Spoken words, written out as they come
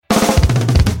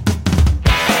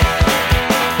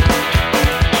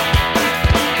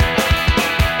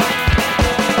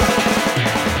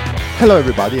Hello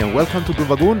everybody and welcome to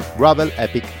Bruvagoon Gravel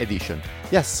Epic Edition.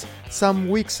 Yes, some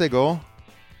weeks ago,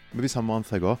 maybe some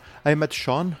months ago, I met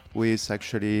Sean, who is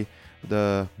actually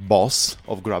the boss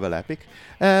of Gravel Epic,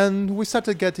 and we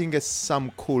started getting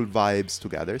some cool vibes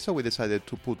together, so we decided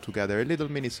to put together a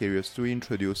little mini-series to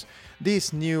introduce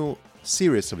this new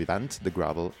series of events, the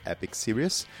Gravel Epic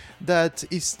series, that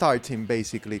is starting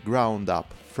basically ground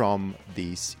up from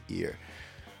this year.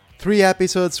 3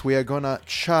 episodes, we are gonna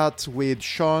chat with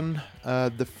Sean,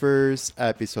 the first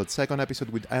episode. Second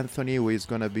episode with Anthony, who is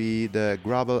gonna be the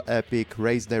Gravel Epic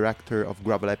race director of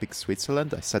Gravel Epic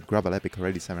Switzerland. I said Gravel Epic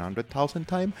already 700,000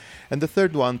 times. And the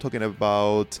third one, talking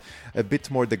about a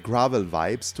bit more the gravel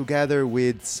vibes, together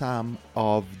with some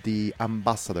of the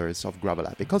ambassadors of Gravel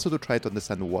Epic, also to try to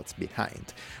understand what's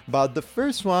behind. But the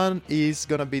first one is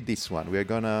gonna be this one. We're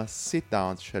gonna sit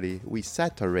down, actually, we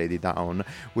sat already down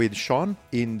with Sean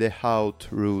in the Haute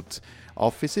Route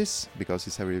offices, because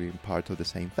it's everything part of the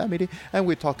same family, and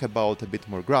we talk about a bit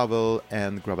more gravel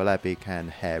and Gravel Epic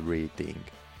and everything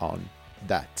on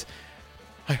that.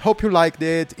 I hope you liked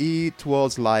it. It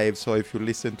was live, so if you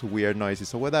listen to weird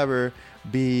noises or whatever,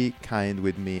 be kind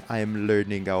with me. I am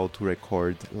learning how to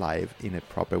record live in a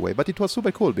proper way. But it was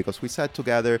super cool because we sat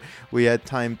together, we had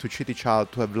time to chitty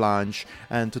chat, to have lunch,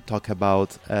 and to talk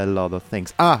about a lot of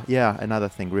things. Another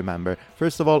thing, remember.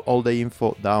 First of all the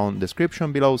info down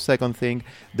description below. Second thing,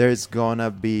 there's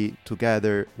gonna be,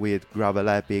 together with Gravel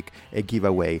Epic, a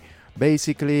giveaway.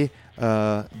 Basically,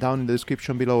 down in the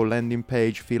description below, landing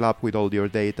page, fill up with all your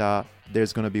data.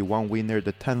 There's gonna be one winner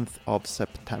the 10th of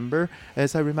September,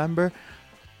 as I remember.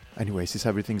 Anyways,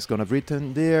 everything's gonna be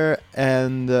written there,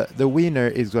 and the winner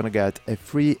is gonna get a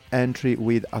free entry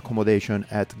with accommodation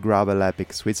at Gravel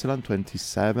Epic Switzerland,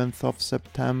 27th of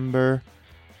September.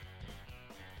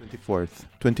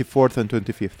 24th and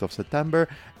 25th of September,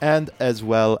 and as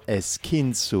well a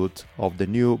skin suit of the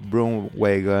new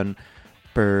Broomwagon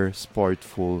per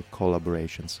Sportful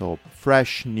collaboration. So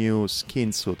fresh new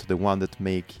skin suit, the one that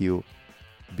make you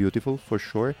beautiful for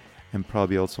sure, and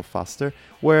probably also faster.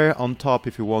 Where on top,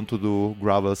 if you want to do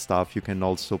gravel stuff, you can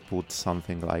also put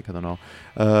something like, I don't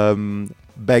know,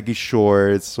 baggy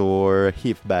shorts or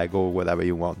hip bag or whatever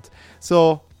you want.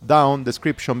 So down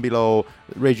description below,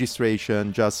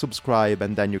 registration, just subscribe,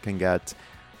 and then you can get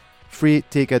free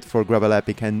ticket for Gravel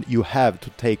Epic, and you have to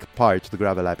take part to the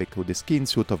Gravel Epic with the skin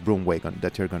suit of Broomwagon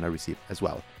that you're gonna receive as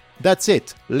well. That's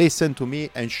it. Listen to me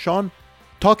and Sean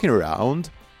talking around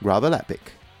Gravel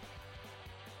Epic.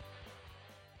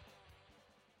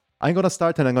 I'm gonna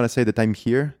start and I'm gonna say that I'm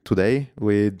here today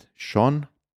with Sean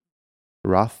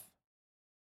Rath.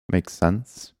 Makes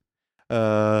sense.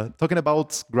 Talking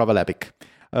about Gravel Epic.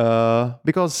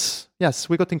 Because, yes,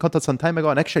 we got in contact some time ago,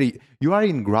 and actually, you are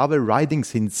in gravel riding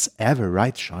since ever,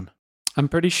 right, Sean? I'm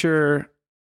pretty sure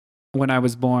when I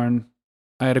was born,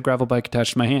 I had a gravel bike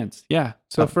attached to my hands. Yeah,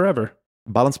 so forever.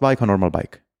 Balance bike or normal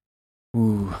bike?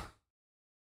 Ooh.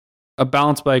 A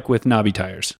balance bike with knobby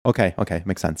tires. Okay,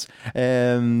 makes sense.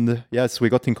 And yes, we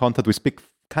got in contact, we speak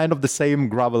kind of the same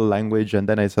gravel language, and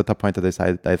then at a point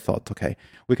I thought, okay,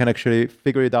 we can actually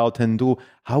figure it out and do,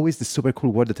 how is the super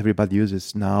cool word that everybody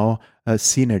uses now?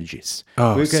 Synergies.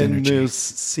 We can use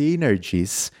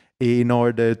synergies in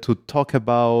order to talk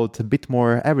about a bit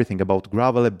more everything about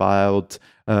gravel, about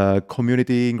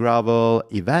community in gravel,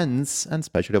 events, and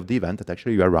especially of the event that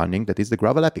actually you are running, that is the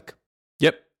Gravel Epic.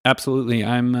 Yep, absolutely.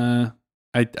 I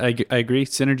agree.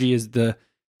 Synergy is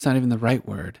it's not even the right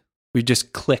word. We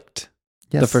just clicked.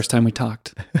 Yes. The first time we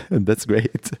talked. That's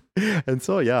great. And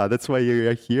so, yeah, that's why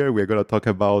you're here. We're going to talk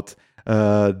about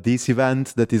this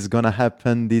event that is going to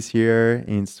happen this year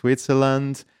in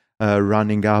Switzerland,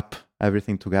 running up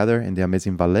everything together in the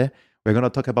amazing Valais. We're going to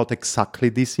talk about exactly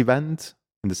this event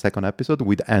in the second episode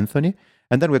with Anthony.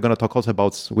 And then we're going to talk also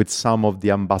about with some of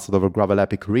the ambassadors of Gravel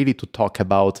Epic, really to talk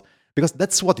about, because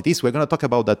that's what it is. We're going to talk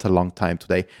about that a long time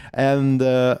today. And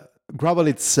gravel,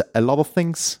 it's a lot of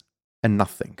things and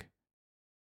nothing.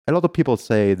 A lot of people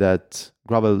say that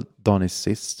gravel don't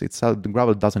exist itself.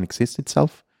 Gravel doesn't exist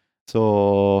itself.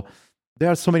 So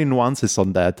there are so many nuances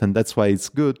on that, and that's why it's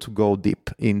good to go deep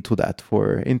into that,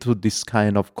 into this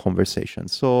kind of conversation.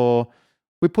 So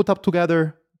we put up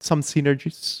together some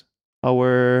synergies,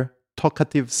 our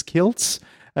talkative skills,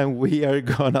 and we are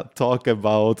gonna talk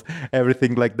about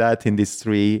everything like that in these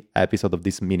 3 episodes of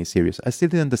this mini-series. I still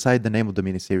didn't decide the name of the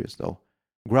mini-series though.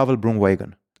 Gravel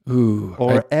Broomwagon. Ooh.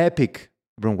 Or Epic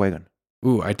Broomwagon.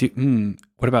 Ooh, I do.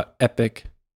 What about Epic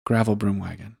Gravel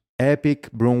Broomwagon? Epic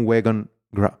Broomwagon.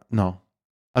 No.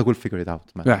 I will figure it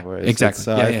out, man. Right,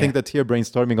 exactly. I think that here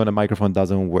brainstorming on a microphone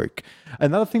doesn't work.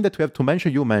 Another thing that we have to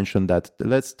mention, you mentioned that.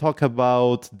 Let's talk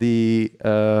about the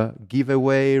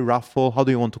giveaway, raffle. How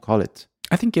do you want to call it?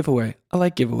 I think giveaway. I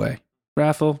like giveaway.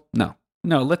 Raffle? No.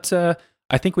 Let's.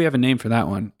 I think we have a name for that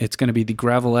one. It's going to be the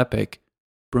Gravel Epic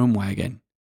Broom Wagon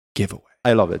giveaway.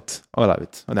 I love it. Oh,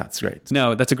 that's great.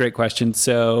 No, that's a great question.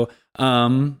 So,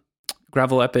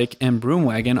 Gravel Epic and Broom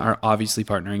Wagon are obviously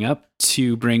partnering up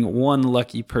to bring one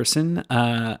lucky person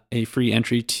a free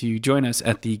entry to join us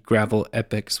at the Gravel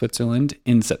Epic Switzerland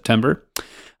in September.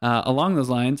 Along those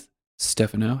lines,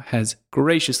 Stefano has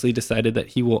graciously decided that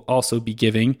he will also be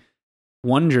giving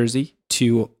one jersey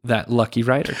to that lucky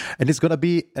rider. And it's going to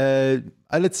be,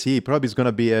 let's see, probably it's going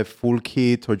to be a full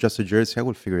kit or just a jersey. I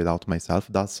will figure it out myself.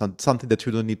 That's something that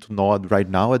you don't need to know right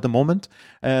now at the moment.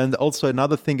 And also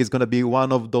another thing is going to be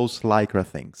one of those Lycra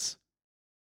things.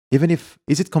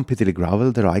 Is it completely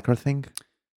gravel, the Lycra thing?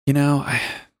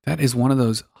 That is one of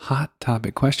those hot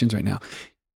topic questions right now.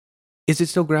 Is it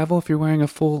still gravel if you're wearing a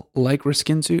full Lycra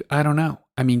skin suit? I don't know.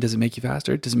 I mean, does it make you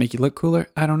faster? Does it make you look cooler?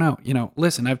 I don't know.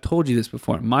 Listen, I've told you this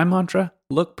before. My mantra,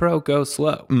 look pro, go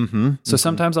slow. So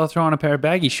sometimes I'll throw on a pair of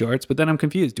baggy shorts, but then I'm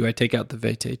confused. Do I take out the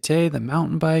VTT, the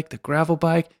mountain bike, the gravel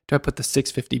bike? Do I put the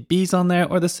 650Bs on there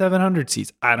or the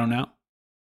 700Cs? I don't know.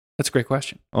 That's a great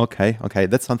question. Okay.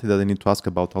 That's something that I need to ask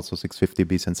about also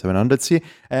 650Bs and 700C.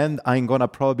 And I'm going to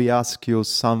probably ask you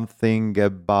something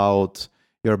about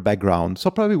your background.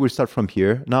 So probably we'll start from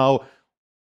here. Now,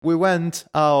 we went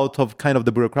out of kind of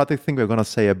the bureaucratic thing we're going to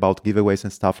say about giveaways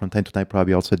and stuff from time to time,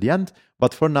 probably also at the end.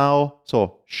 But for now,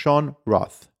 so Sean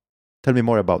Rath. Tell me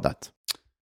more about that.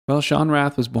 Well, Sean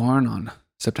Rath was born on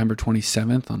September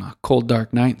 27th on a cold,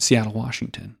 dark night in Seattle,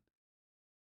 Washington.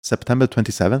 September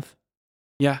 27th?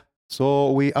 Yeah.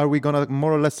 So are we going to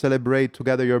more or less celebrate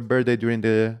together your birthday during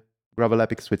the Gravel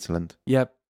Epic Switzerland?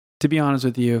 Yep. To be honest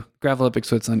with you, Gravel Epic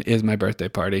Switzerland is my birthday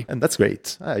party. And that's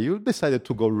great. You decided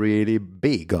to go really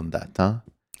big on that, huh?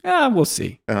 We'll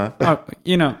see. Yeah.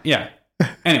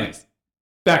 Anyways,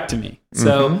 back to me.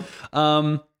 So,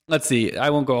 let's see.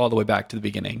 I won't go all the way back to the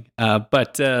beginning.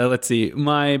 But let's see.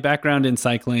 My background in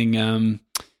cycling,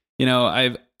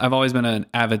 I've always been an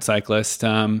avid cyclist.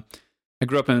 I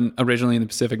grew up originally in the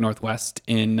Pacific Northwest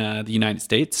in the United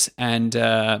States, and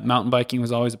mountain biking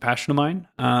was always a passion of mine.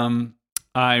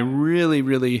 I really,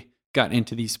 really got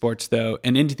into these sports, though,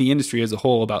 and into the industry as a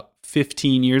whole about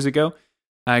 15 years ago.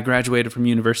 I graduated from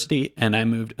university, and I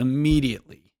moved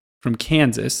immediately from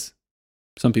Kansas.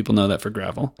 Some people know that for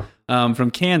gravel. From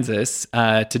Kansas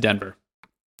to Denver,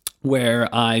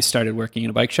 where I started working in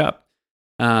a bike shop.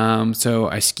 So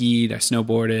I skied, I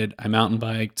snowboarded, I mountain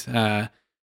biked. And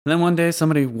then one day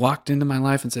somebody walked into my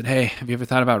life and said, "Hey, have you ever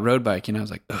thought about road biking?" And I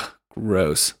was like, "Ugh,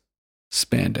 gross.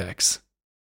 Spandex."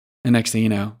 And next thing you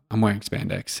know, I'm wearing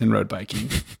spandex and road biking.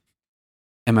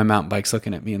 And my mountain bike's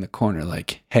looking at me in the corner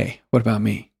like, "Hey, what about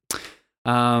me?"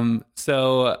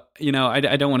 So, I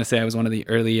don't want to say I was one of the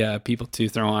early people to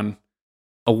throw on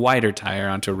a wider tire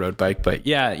onto a road bike. But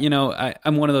yeah,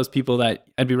 I'm one of those people that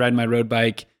I'd be riding my road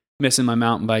bike, missing my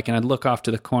mountain bike, and I'd look off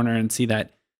to the corner and see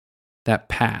that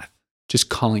path just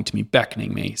calling to me,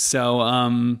 beckoning me. So,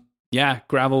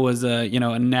 gravel was a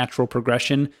natural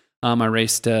progression. I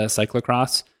raced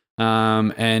cyclocross.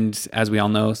 And as we all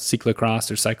know,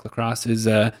 cyclocross is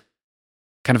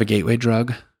kind of a gateway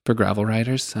drug for gravel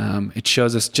riders. It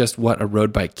shows us just what a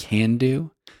road bike can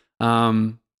do.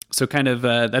 So kind of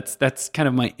that's kind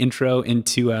of my intro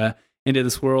into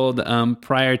this world.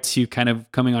 Prior to kind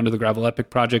of coming onto the Gravel Epic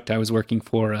project, I was working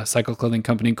for a cycle clothing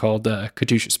company called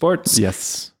Katusha Sports.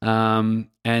 Yes. I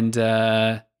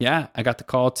got the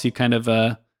call to kind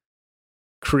of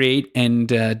create and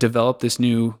develop this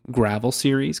new gravel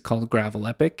series called Gravel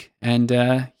Epic, and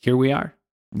here we are.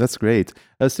 That's great.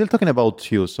 Still talking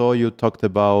about you. So you talked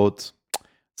about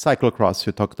cyclocross,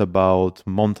 you talked about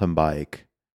mountain bike.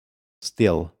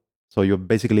 Still, so you're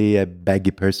basically a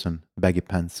baggy person, baggy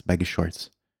pants, baggy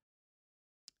shorts.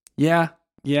 Yeah.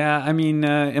 I mean,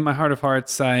 in my heart of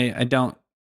hearts, I don't.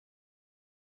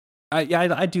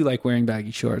 I do like wearing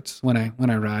baggy shorts when I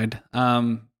ride.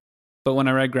 But when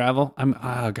I ride gravel,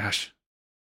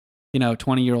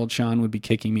 20-year-old Sean would be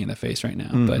kicking me in the face right now.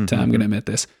 Mm-hmm. But I'm going to admit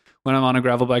this. When I'm on a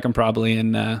gravel bike, I'm probably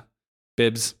in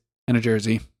bibs and a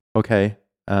jersey. Okay.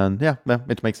 And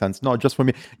it makes sense. No, just for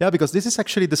me. Yeah, because this is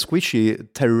actually the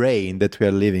squishy terrain that we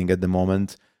are living at the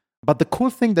moment. But the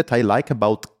cool thing that I like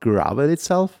about gravel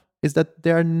itself is that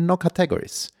there are no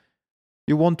categories.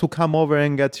 You want to come over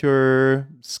and get your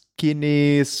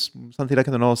skinny, something like,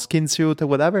 skin suit or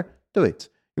whatever, do it.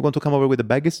 You want to come over with the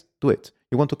baggies? Do it.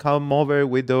 You want to come over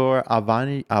with your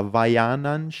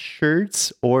Havaianan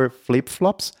shirts or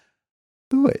flip-flops?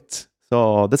 Do it.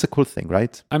 So that's a cool thing,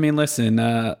 right? I mean, listen,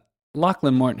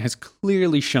 Lachlan Morton has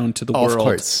clearly shown to the Of world,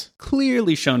 course.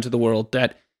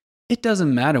 that it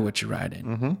doesn't matter what you ride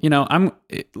in. You know,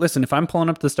 listen, if I'm pulling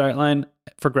up the start line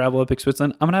for Gravel Epic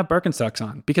Switzerland, I'm going to have Birkenstocks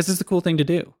on because it's the cool thing to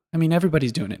do. I mean,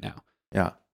 everybody's doing it now.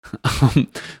 Yeah.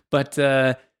 But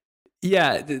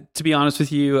yeah, to be honest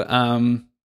with you,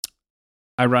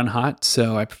 I run hot,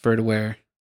 so I prefer to wear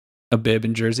a bib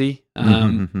and jersey.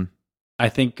 I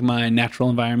think my natural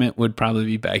environment would probably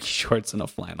be baggy shorts and a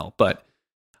flannel, but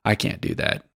I can't do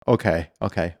that. Okay.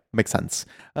 Makes sense.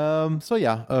 So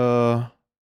yeah,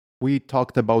 we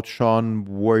talked about Sean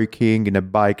working in a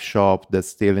bike shop that's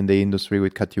still in the industry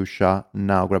with Katyusha,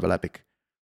 now Gravel Epic.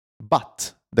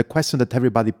 But the question that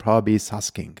everybody probably is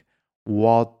asking,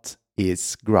 what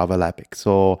is Gravel Epic?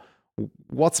 So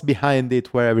what's behind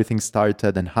it, where everything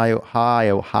started, and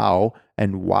how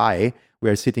and why we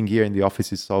are sitting here in the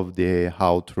offices of the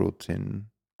Haute Route in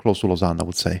close to Lausanne, I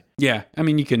would say. Yeah, I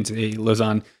mean, you can say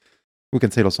Lausanne. We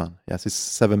can say Lausanne. Yes, it's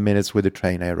 7 minutes with the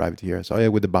train I arrived here. So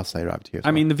with the bus I arrived here.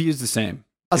 I mean, the view's the same.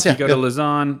 If you go to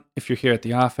Lausanne, if you're here at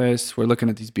the office, we're looking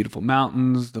at these beautiful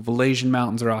mountains. The Valesian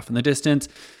Mountains are off in the distance.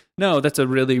 No, that's a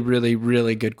really, really,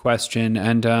 really good question.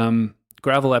 And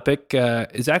Gravel Epic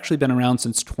has actually been around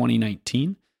since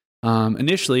 2019.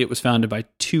 Initially, it was founded by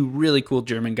two really cool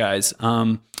German guys,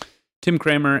 Tim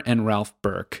Kramer and Ralph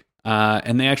Burke.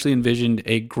 And they actually envisioned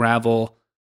a gravel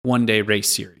one-day race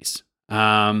series.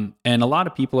 And a lot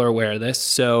of people are aware of this.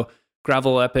 So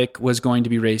Gravel Epic was going to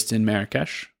be raced in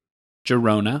Marrakesh,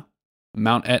 Girona,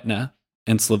 Mount Etna,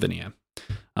 and Slovenia.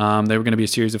 They were going to be a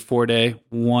series of 4-day,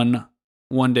 one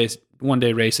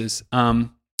day races. And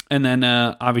then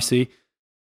obviously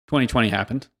 2020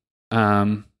 happened.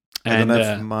 I don't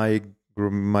have my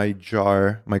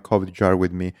COVID jar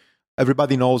with me.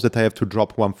 Everybody knows that I have to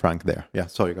drop £1 there. Yeah,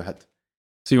 sorry, go ahead.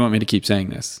 So you want me to keep saying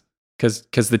this?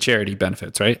 Because the charity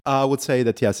benefits, right? I would say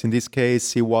that, yes, in this case,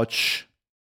 Sea-Watch,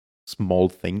 small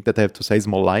thing that I have to say,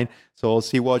 small line. So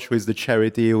Sea-Watch is the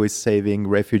charity who is saving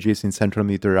refugees in Central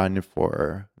Mediterranean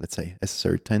for, let's say, a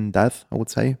certain death, I would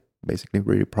say. Basically,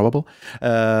 really probable.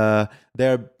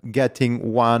 They're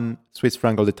getting 1 Swiss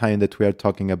franc all the time that we are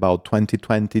talking about.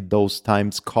 2020, those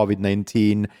times,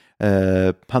 COVID-19,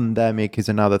 pandemic is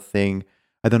another thing.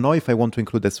 I don't know if I want to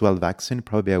include as well vaccine.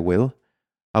 Probably I will.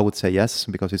 I would say yes,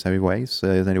 because it's anyways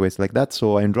like that.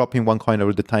 So I'm dropping 1 coin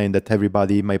all the time that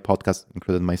everybody, my podcast,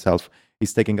 included myself,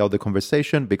 is taking out the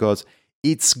conversation, because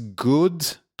it's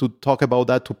good to talk about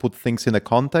that, to put things in a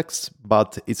context,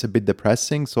 but it's a bit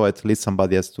depressing. So at least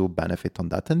somebody has to benefit on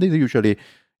that. And they usually,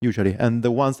 and the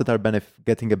ones that are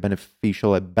getting a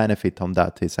benefit on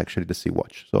that is actually the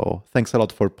Sea-Watch. So thanks a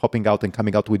lot for popping out and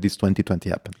coming out with this 2020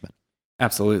 happened, man.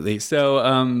 Absolutely.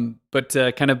 So, but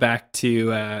kind of back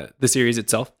to the series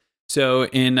itself. So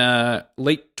in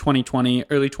late 2020,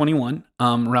 early 21,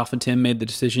 Ralph and Tim made the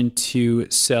decision to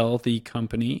sell the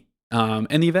company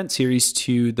and the event series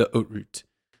to the Haute Route.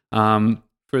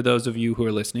 For those of you who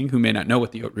are listening who may not know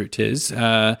what the Haute Route is,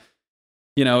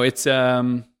 it's...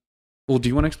 well, do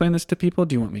you want to explain this to people?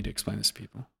 Do you want me to explain this to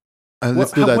people?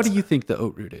 Let's do that. What do you think the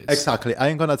Haute Route is? Exactly.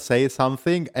 I'm going to say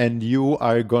something and you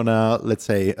are going to, let's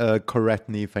say, correct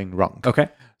me if I'm wrong. Okay.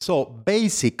 So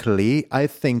basically, I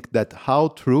think that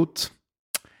Haute Route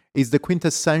is the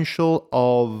quintessential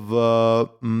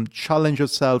of challenge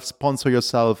yourself, sponsor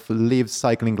yourself, live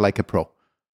cycling like a pro.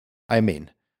 I mean,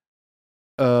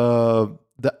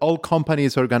 the whole company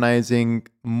is organizing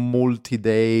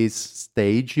multi-days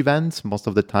stage events most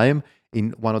of the time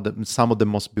in some of the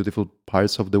most beautiful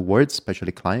parts of the world,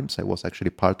 especially climbs. I was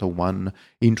actually part of one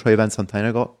intro event some time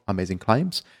ago, amazing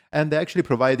climbs. And they're actually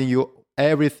providing you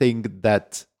everything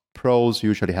that pros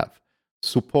usually have.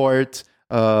 Support,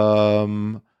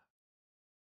 not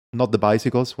the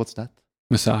bicycles, what's that?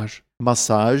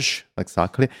 Massage,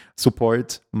 exactly.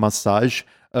 Support, massage,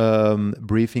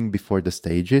 briefing before the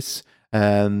stages,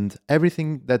 and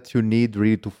everything that you need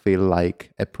really to feel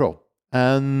like a pro.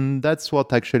 And that's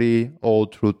what actually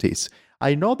Haute Route is.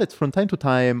 I know that from time to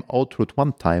time, Haute Route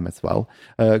one time as well,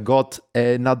 got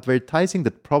an advertising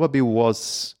that probably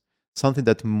was something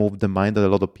that moved the mind of a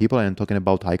lot of people. I'm talking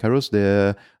about Icarus,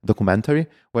 the documentary,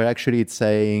 where actually it's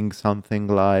saying something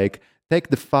like, take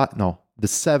the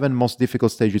 7 most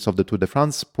difficult stages of the Tour de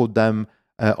France, put them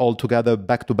all together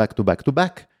back to back to back to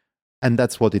back. And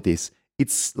that's what it is.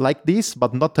 It's like this,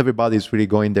 but not everybody is really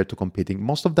going there to competing.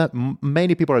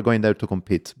 Many people are going there to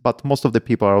compete, but most of the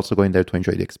people are also going there to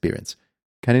enjoy the experience.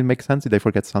 Can it make sense? Did I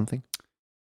forget something?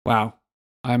 Wow.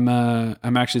 I'm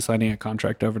actually sliding a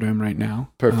contract over to him right now.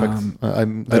 Perfect. I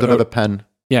don't have a pen.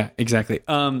 Yeah, exactly.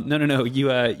 No. You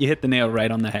hit the nail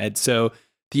right on the head. So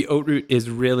the Oat Route is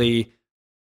really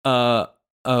I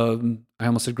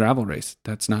almost said gravel race.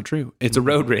 That's not true. It's a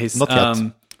road race. Not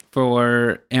yet.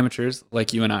 For amateurs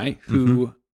like you and I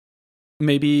who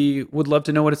maybe would love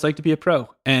to know what it's like to be a pro.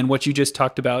 And what you just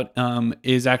talked about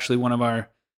is actually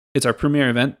it's our premier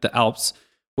event, the Alps,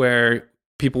 where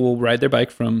people will ride their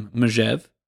bike from Megève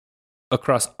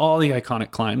across all the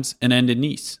iconic climbs and end in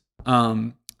Nice.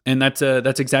 And that's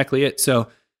exactly it. So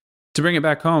to bring it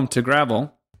back home to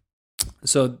gravel,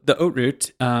 so the Oat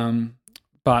Route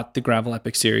bought the Gravel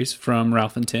Epic series from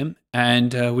Ralph and Tim,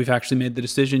 and we've actually made the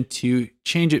decision to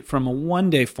change it from a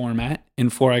one-day format in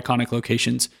 4 iconic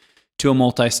locations to a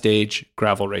multi-stage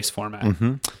gravel race format.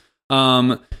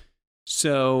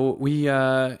 So we,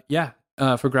 for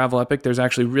Gravel Epic, there's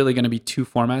actually really going to be 2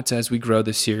 formats as we grow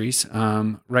this series.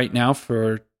 Right now,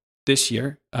 for this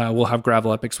year, we'll have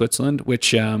Gravel Epic Switzerland,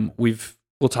 which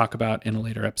we'll talk about in a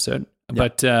later episode. Yeah.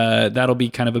 But that'll be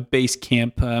kind of a base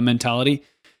camp mentality.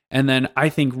 And then I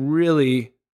think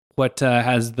really what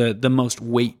has the most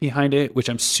weight behind it, which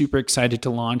I'm super excited to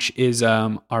launch, is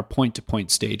our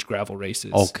point-to-point stage gravel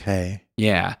races. Okay.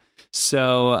 Yeah.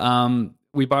 So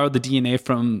we borrowed the DNA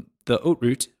from the Oat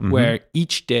Route, where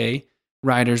each day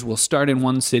riders will start in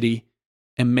one city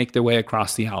and make their way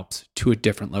across the Alps to a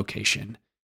different location.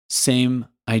 Same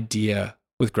idea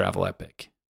with Gravel Epic.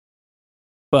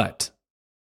 But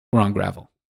we're on gravel.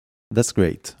 That's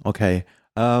great. Okay.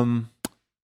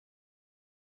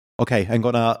 Okay, I'm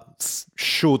gonna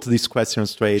shoot this question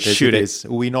straight as it is.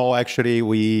 We know actually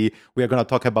we are gonna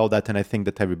talk about that, and I think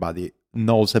that everybody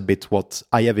knows a bit what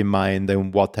I have in mind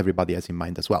and what everybody has in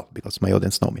mind as well, because my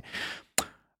audience know me.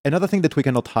 Another thing that we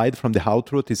cannot hide from the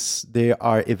Oat Route is there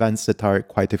are events that are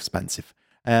quite expensive.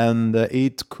 And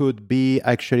it could be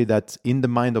actually that in the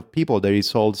mind of people, there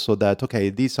is also that, okay,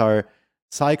 these are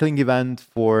cycling events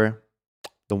for,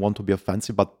 don't want to be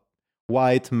offensive, but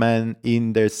white men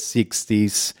in their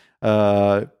 60s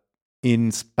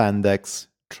in spandex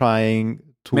trying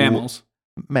to... Mammals.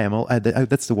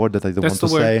 That's the word that I don't want to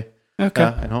say. Okay.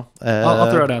 I know. I'll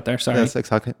throw it out there. Sorry. Yes,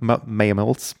 exactly.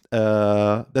 Mammals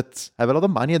that have a lot of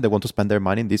money and they want to spend their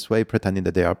money in this way, pretending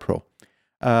that they are pro.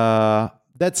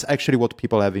 That's actually what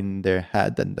people have in their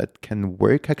head, and that can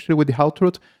work actually with the Oat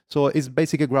Route. So it's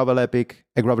basically a gravel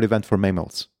event for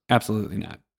mammals. Absolutely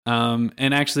not.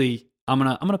 And actually, I'm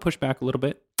gonna push back a little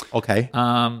bit. Okay.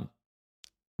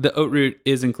 The Oat Route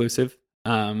is inclusive,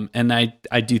 and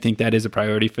I do think that is a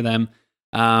priority for them.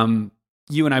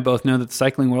 You and I both know that the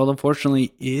cycling world,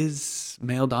 unfortunately, is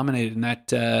male dominated, and that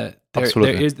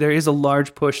there is a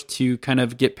large push to kind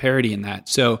of get parity in that.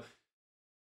 So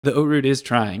the Oat Route is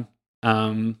trying,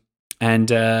 and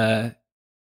I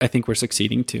think we're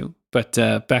succeeding too. But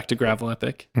back to Gravel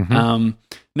Epic.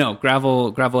 No,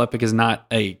 Gravel Epic is not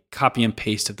a copy and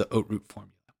paste of the Oat Route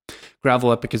formula.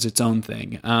 Gravel Epic is its own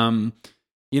thing. And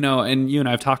you and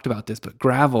I have talked about this, but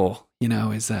gravel,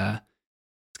 is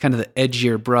it's kind of the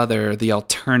edgier brother, the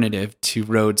alternative to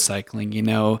road cycling.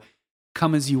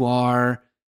 Come as you are,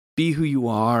 be who you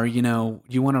are. You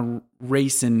want to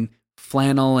race in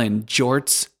flannel and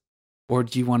jorts, or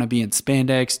do you want to be in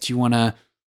spandex? Do you want to,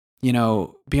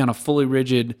 be on a fully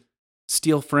rigid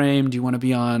steel frame? Do you want to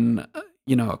be on,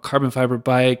 a carbon fiber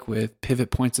bike with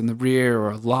pivot points in the rear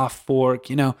or a loft fork?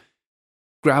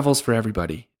 Gravel's for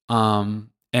everybody.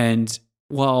 And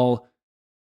while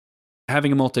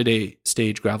having a multi-day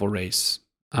stage gravel race,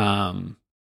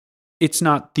 it's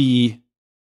not the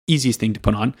easiest thing to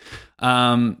put on.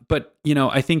 But,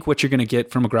 I think what you're going to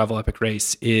get from a Gravel Epic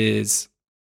race is,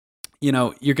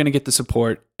 you're going to get the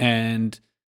support and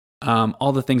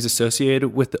all the things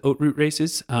associated with the Oat Route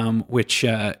races, which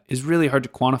is really hard to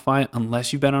quantify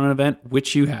unless you've been on an event,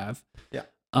 which you have. Yeah.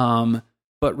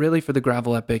 But really for the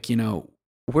Gravel Epic,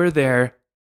 we're there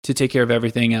to take care of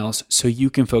everything else so you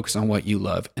can focus on what you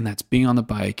love. And that's being on the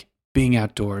bike, being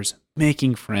outdoors,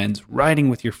 making friends, riding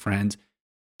with your friends,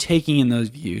 taking in those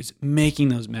views, making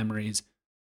those memories,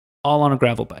 all on a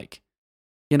gravel bike.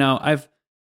 I've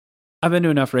been to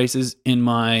enough races in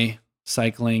my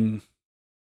cycling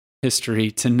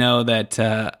history to know that,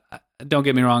 don't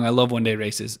get me wrong, I love one-day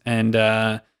races. And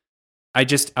I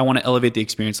want to elevate the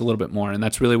experience a little bit more. And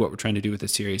that's really what we're trying to do with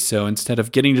this series. So instead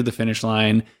of getting to the finish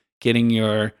line, getting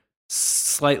your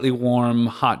slightly warm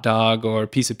hot dog or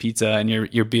piece of pizza and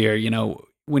your beer,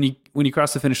 when you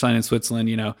cross the finish line in Switzerland,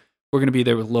 we're going to be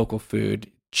there with local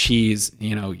food, cheese,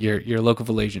 your local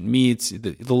Malaysian meats,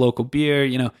 the local beer,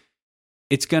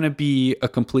 it's going to be a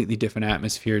completely different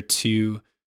atmosphere to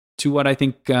what I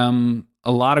think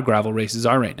a lot of gravel races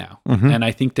are right now. And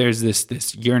I think there's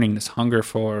this yearning, this hunger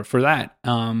for that.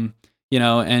 And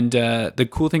the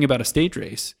cool thing about a stage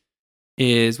race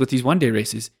is with these one-day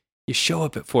races, you show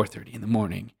up at 4:30 in the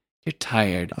morning. You're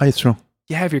tired. It's true.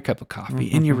 You have your cup of coffee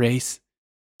in your race.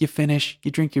 You finish,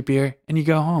 you drink your beer, and you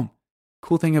go home.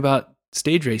 Cool thing about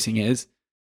stage racing is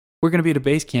we're going to be at a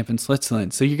base camp in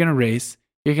Switzerland. So you're going to race.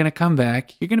 You're going to come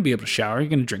back. You're going to be able to shower. You're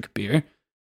going to drink a beer.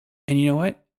 And you know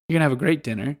what? You're going to have a great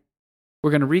dinner.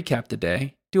 We're going to recap the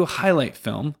day, do a highlight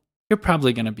film. You're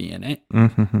probably going to be in it.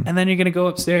 And then you're going to go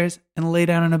upstairs and lay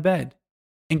down in a bed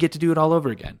and get to do it all over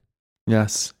again.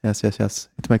 Yes.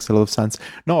 It makes a lot of sense.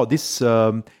 No, this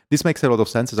makes a lot of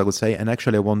sense, as I would say. And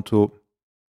actually, I want to,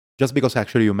 just because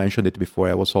actually you mentioned it before,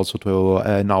 I was also to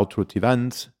an Outroot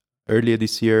event earlier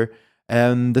this year.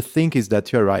 And the thing is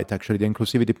that you're right, actually, the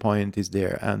inclusivity point is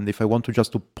there. And if I want to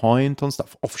just to point on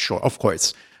stuff, of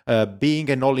course, being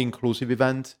an all-inclusive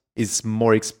event is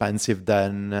more expensive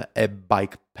than a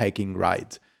bike packing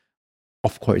ride.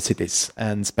 Of course it is,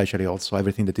 and especially also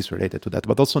everything that is related to that.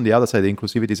 But also on the other side, the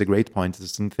inclusivity is a great point. The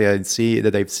thing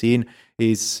that I've seen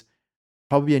is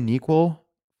probably an equal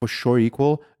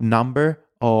number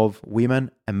of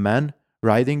women and men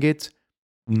riding it.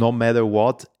 No matter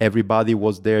what, everybody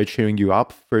was there cheering you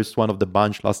up. First one of the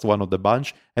bunch, last one of the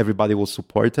bunch. Everybody was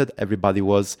supported. Everybody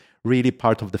was really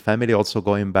part of the family. Also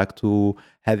going back to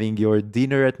having your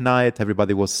dinner at night.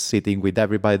 Everybody was sitting with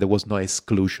everybody. There was no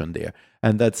exclusion there.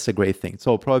 And that's a great thing.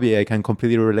 So probably I can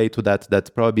completely relate to that.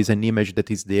 That probably is an image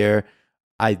that is there.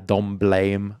 I don't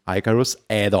blame Icarus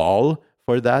at all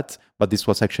for that. But this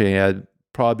was actually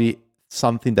probably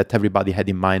something that everybody had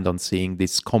in mind on seeing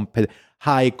this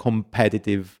high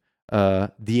competitive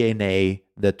DNA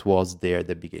that was there at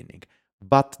the beginning.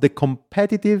 But the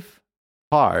competitive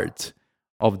part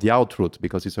of the Outroot,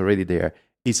 because it's already there,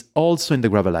 is also in the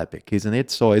Gravel Epic, isn't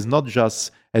it? So it's not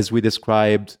just, as we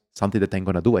described, something that I'm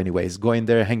going to do anyways, going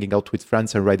there, hanging out with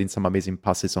friends and riding some amazing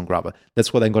passes on gravel.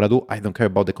 That's what I'm going to do. I don't care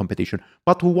about the competition.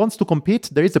 But who wants to compete,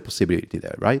 there is a possibility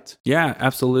there, right? Yeah,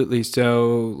 absolutely.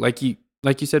 So like you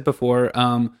said before,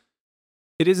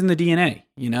 it is in the DNA,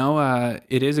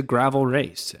 it is a gravel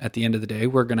race. At the end of the day,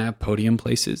 we're going to have podium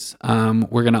places.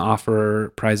 We're going to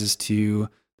offer prizes to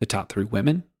the top 3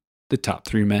 women, the top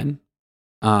 3 men.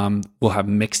 We'll have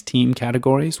mixed team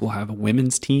categories. We'll have a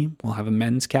women's team. We'll have a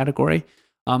men's category.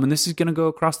 And this is going to go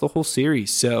across the whole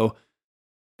series. So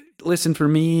listen, for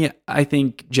me, I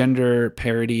think gender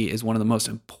parity is one of the most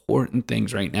important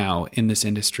things right now in this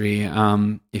industry.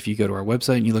 If you go to our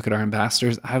website and you look at our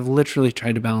ambassadors, I've literally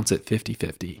tried to balance it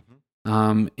 50-50.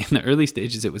 In the early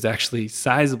stages, it was actually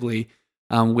sizably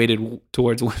weighted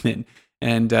towards women,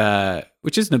 and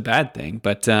which isn't a bad thing.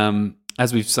 But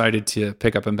as we've started to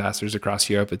pick up ambassadors across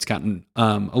Europe, it's gotten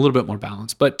a little bit more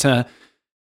balanced. But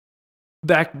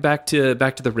back to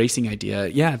the racing idea,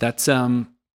 yeah, that's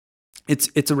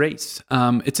it's a race.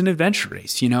 It's an adventure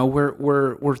race.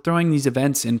 We're throwing these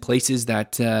events in places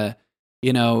that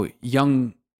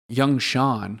young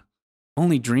Sean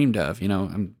only dreamed of.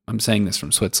 I'm saying this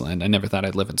from Switzerland. I never thought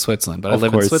I'd live in Switzerland, but I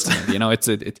live in Switzerland.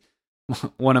 It's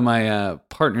one of my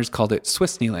partners called it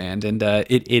Swissneyland, and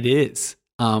it is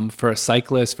for a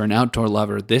cyclist, for an outdoor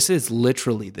lover. This is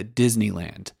literally the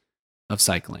Disneyland of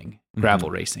cycling, gravel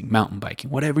racing, mountain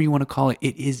biking, whatever you want to call it.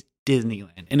 It is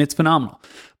Disneyland, and it's phenomenal.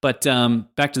 But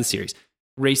back to the series.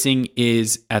 Racing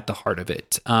is at the heart of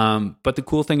it. But the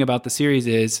cool thing about the series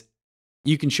is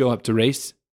you can show up to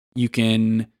race. You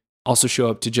can also show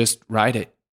up to just ride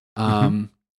it.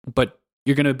 But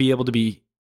you're going to be able to be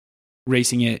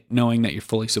racing it knowing that you're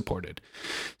fully supported.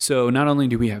 So not only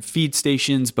do we have feed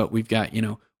stations, but we've got,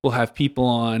 we'll have people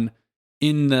on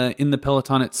in the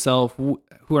peloton itself who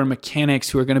are mechanics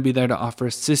who are going to be there to offer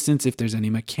assistance if there's any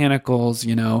mechanicals.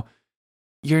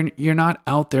 You're not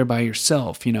out there by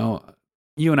yourself.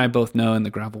 You and I both know in the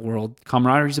gravel world,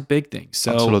 camaraderie is a big thing.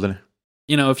 So absolutely.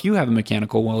 If you have a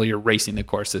mechanical while you're racing the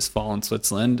course this fall in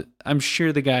Switzerland, I'm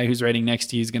sure the guy who's riding next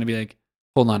to you is going to be like,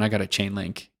 hold on, I got a chain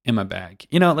link in my bag.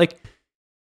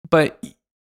 But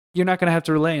you're not going to have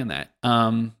to rely on that.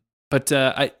 But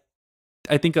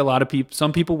I think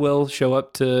some people will show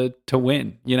up to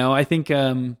win. I think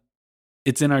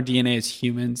it's in our DNA as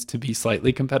humans to be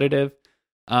slightly competitive.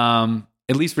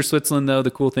 At least for Switzerland, though,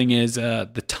 the cool thing is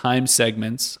the time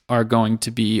segments are going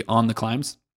to be on the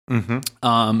climbs.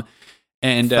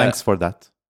 And thanks for that.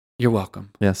 You're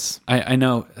welcome. Yes, I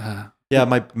know.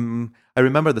 I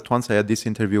remember that once I had this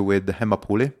interview with Emma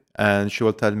Pooley, and she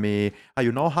will tell me,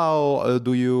 how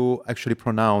do you actually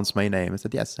pronounce my name? I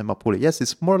said, yes, Emma Pooley. Yes,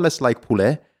 it's more or less like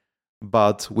Poulet,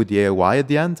 but with the AY at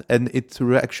the end, and it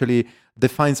actually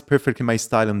defines perfectly my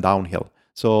style in downhill.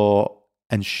 So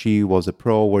and she was a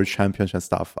pro world champion and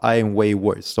stuff. I am way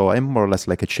worse. So I'm more or less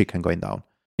like a chicken going down.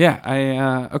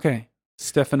 Yeah, okay.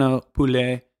 Stefano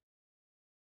Poulet.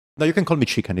 No, you can call me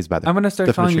chicken. It's better. I'm going to start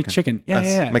Definitely calling you chicken.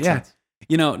 Yeah. Makes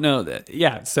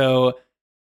sense. So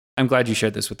I'm glad you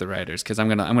shared this with the writers because I'm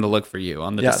gonna look for you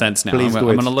on the descents now. Please I'm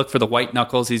gonna look for the white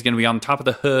knuckles. He's gonna be on top of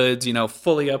the hoods,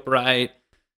 fully upright,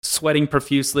 sweating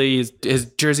profusely. His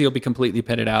jersey will be completely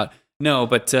pitted out. No,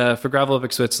 but for Gravel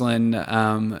Epic Switzerland,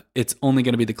 it's only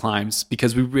going to be the climbs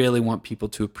because we really want people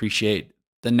to appreciate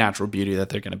the natural beauty that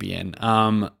they're going to be in.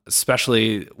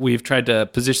 Especially, we've tried to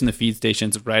position the feed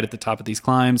stations right at the top of these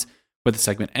climbs where the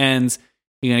segment ends.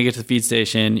 You're going to get to the feed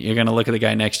station. You're going to look at the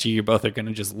guy next to you. You both are going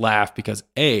to just laugh because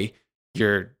A,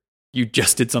 you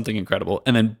just did something incredible.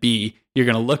 And then B, you're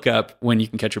going to look up when you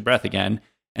can catch your breath again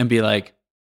and be like,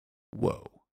 whoa,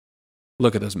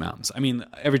 look at those mountains. I mean,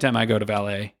 every time I go to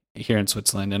Valais here in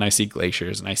Switzerland and I see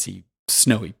glaciers and I see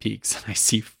snowy peaks and I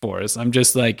see forests, I'm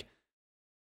just like,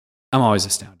 I'm always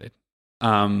astounded.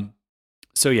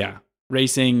 So yeah,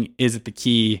 racing is at the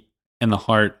key and the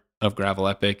heart of Gravel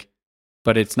Epic,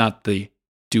 but it's not the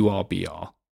do all be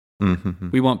all.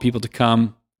 Mm-hmm. We want people to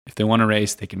come. If they want to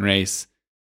race, they can race.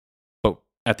 But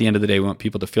at the end of the day, we want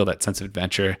people to feel that sense of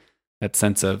adventure, that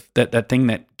sense of that thing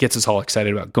that gets us all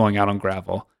excited about going out on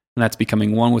gravel. And that's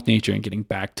becoming one with nature and getting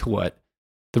back to what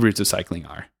the roots of cycling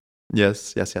are.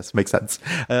 Yes. Makes sense.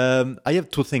 I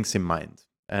have two things in mind,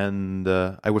 and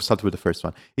I will start with the first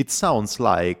one. It sounds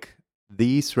like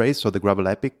this race, or the Gravel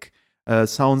Epic,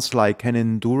 sounds like an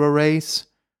enduro race,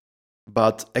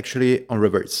 but actually on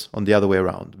reverse, on the other way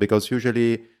around. Because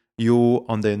usually you,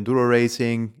 on the enduro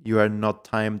racing, you are not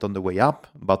timed on the way up,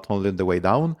 but only on the way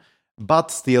down.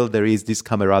 But still, there is this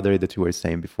camaraderie that you were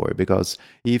saying before. Because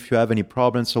if you have any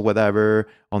problems or whatever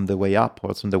on the way up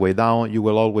or on the way down, you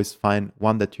will always find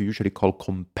one that you usually call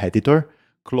competitor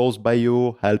close by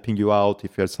you, helping you out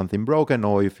if you have something broken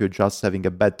or if you're just having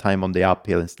a bad time on the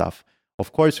uphill and stuff.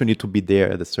 Of course, you need to be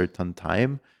there at a certain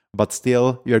time, but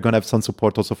still, you're going to have some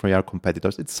support also from your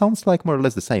competitors. It sounds like more or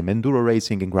less the same, enduro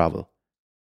racing and gravel.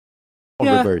 Or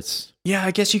reverse. Yeah,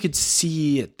 I guess you could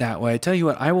see it that way. I tell you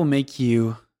what, I will make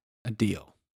you a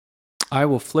deal. I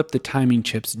will flip the timing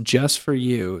chips just for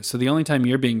you. So the only time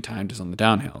you're being timed is on the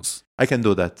downhills. I can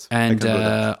do that. And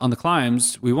on the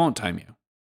climbs, we won't time you.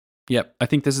 Yep, I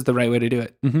think this is the right way to do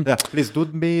it. Mm-hmm. Yeah, please do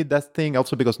me that thing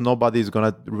also because nobody is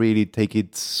going to really take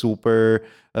it super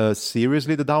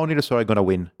seriously, the downhill, so I'm going to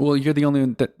win. Well, you're the only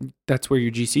one that's where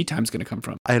your GC time is going to come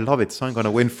from. I love it, so I'm going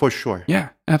to win for sure. Yeah,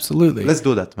 absolutely. Let's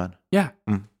do that, man. Yeah.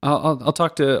 I'll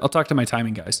talk to my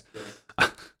timing guys.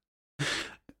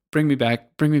 Bring me back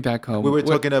home. We were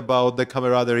talking about the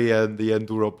camaraderie and the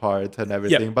enduro part and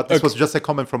everything, but this was just a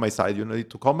comment from my side. You need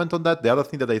to comment on that. The other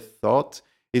thing that I thought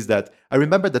is that I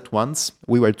remember that once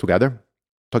we were together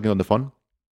talking on the phone,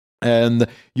 and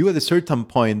you at a certain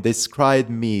point described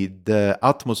me the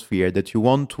atmosphere that you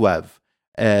want to have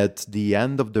at the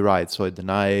end of the ride, so at the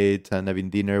night and having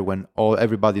dinner when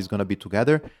everybody's going to be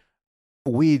together,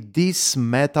 with this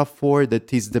metaphor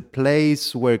that is the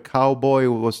place where Cowboy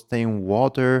was staying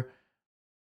water.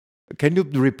 Can you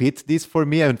repeat this for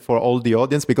me and for all the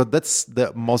audience? Because that's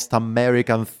the most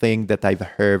American thing that I've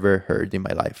ever heard in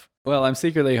my life. Well, I'm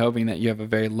secretly hoping that you have a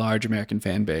very large American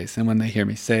fan base, and when they hear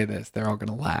me say this, they're all going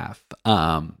to laugh.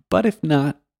 But if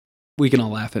not, we can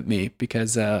all laugh at me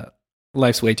because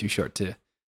life's way too short to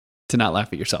not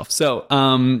laugh at yourself. So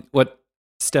what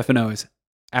Stefano is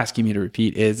asking me to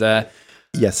repeat is...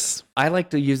 yes. I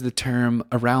like to use the term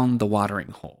around the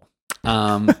watering hole.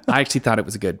 I actually thought it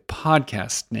was a good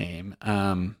podcast name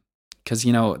because,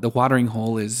 the watering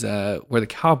hole is where the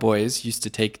cowboys used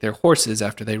to take their horses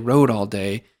after they rode all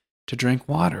day to drink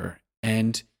water.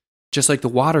 And just like the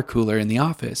water cooler in the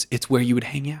office, it's where you would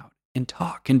hang out and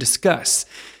talk and discuss.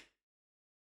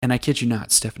 And I kid you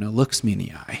not, Stefano looks me in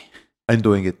the eye. I'm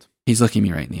doing it. He's looking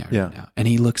me right in the eye right now. And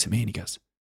he looks at me and he goes,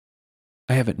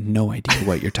 I have no idea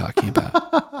what you're talking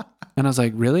about. And I was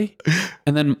like, really?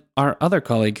 And then our other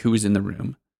colleague who was in the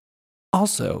room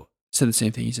also said the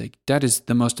same thing. He's like, that is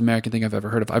the most American thing I've ever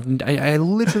heard of. I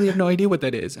literally have no idea what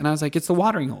that is. And I was like, it's the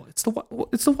watering hole. It's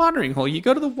the watering hole. You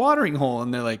go to the watering hole.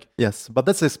 And they're like... Yes, but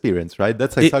that's the experience, right?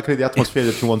 That's exactly the atmosphere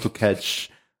that you want to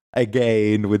catch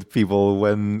again with people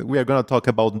when we are going to talk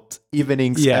about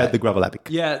evenings at the Gravel Epic.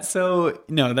 Yeah, so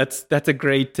no, that's a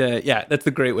great that's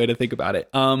a great way to think about it.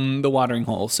 The watering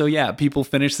hole. So yeah, people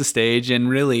finish the stage and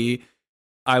really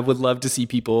I would love to see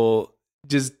people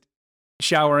just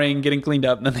showering, getting cleaned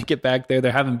up, and then they get back there,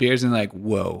 they're having beers and they're like,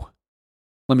 whoa,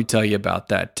 let me tell you about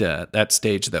that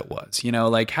stage that was.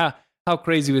 Like how how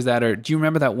crazy was that? Or do you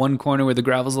remember that one corner where the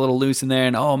gravel's a little loose in there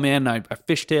and, oh man, I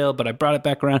fishtailed, but I brought it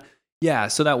back around? Yeah,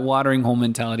 so that watering hole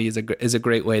mentality is a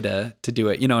great way to do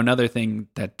it. Another thing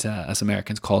that us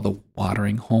Americans call the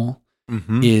watering hole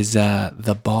is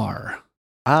the bar.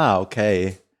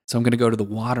 Okay. So I'm going to go to the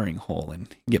watering hole and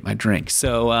get my drink.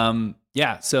 So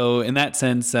so in that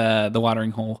sense, the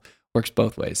watering hole works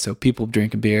both ways. So people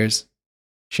drinking beers,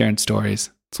 sharing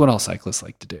stories. It's what all cyclists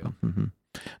like to do. Mm-hmm.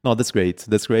 No, that's great.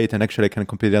 That's great. And actually, I can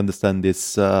completely understand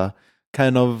this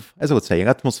kind of, as I would say,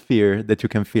 atmosphere that you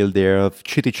can feel there of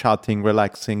chitty-chatting,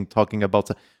 relaxing, talking about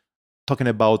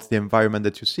the environment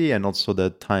that you see, and also the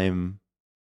time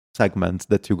segment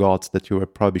that you got that you were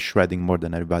probably shredding more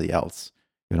than everybody else.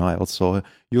 I also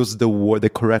use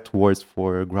the correct words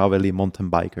for gravelly mountain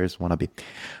bikers wannabe.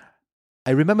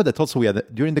 I remember that also we had,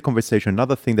 during the conversation,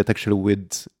 another thing that actually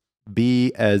would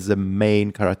be as a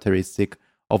main characteristic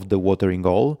of the watering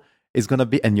hole is going to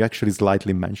be, and you actually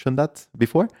slightly mentioned that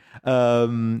before,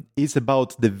 is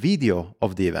about the video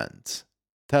of the event.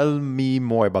 Tell me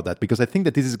more about that, because I think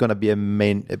that this is going to be a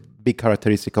big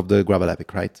characteristic of the Gravel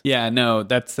Epic, right? Yeah, no,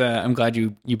 that's. I'm glad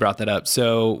you brought that up.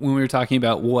 So when we were talking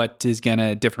about what is going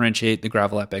to differentiate the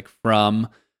Gravel Epic from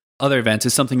other events,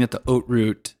 is something that the Haute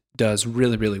Route does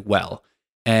really, really well.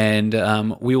 And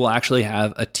we will actually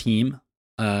have a team,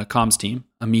 a comms team,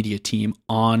 a media team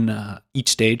on each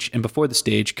stage, and before the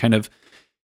stage, kind of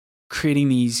creating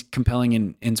these compelling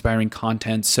and inspiring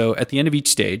content. So at the end of each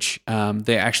stage,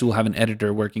 they actually will have an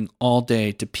editor working all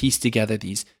day to piece together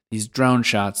these drone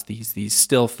shots, these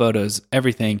still photos,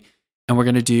 everything, and we're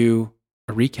going to do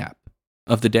a recap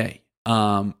of the day.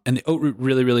 And the Haute Route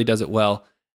really, really does it well,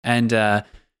 and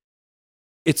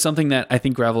it's something that I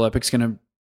think Gravel Epic's going to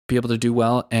be able to do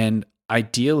well. And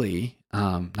ideally,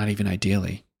 not even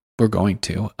ideally, we're going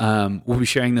to. We'll be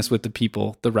sharing this with the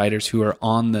people, the riders who are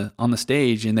on the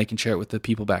stage, and they can share it with the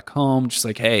people back home. Just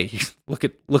like, hey, look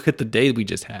at the day we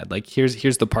just had. Like, here's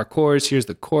the parcours, here's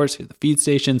the course, here's the feed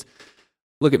stations.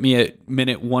 Look at me at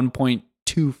minute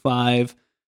 1.25.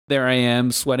 There I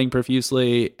am, sweating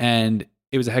profusely, and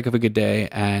it was a heck of a good day.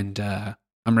 And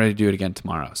I'm ready to do it again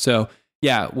tomorrow. So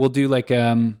yeah, we'll do like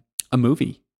a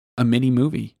mini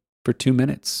movie for 2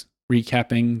 minutes,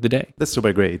 recapping the day. That's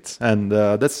super great. And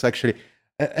that's actually,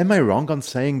 am I wrong on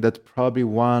saying that probably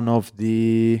one of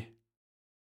the,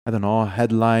 I don't know,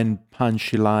 headline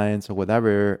punchy lines or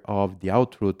whatever of the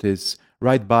Haute Route is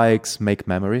ride bikes, make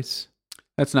memories?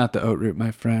 That's not the Haute Route, my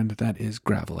friend. That is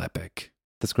Gravel Epic.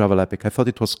 That's Gravel Epic. I thought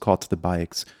it was called the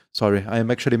bikes. Sorry, I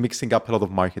am actually mixing up a lot of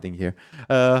marketing here.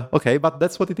 Okay, but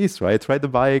that's what it is, right? Ride the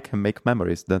bike and make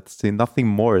memories. That's nothing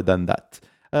more than that.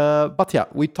 But yeah,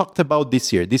 we talked about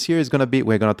this year. This year is going to be,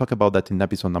 we're going to talk about that in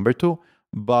episode number 2.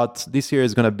 But this year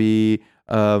is going to be,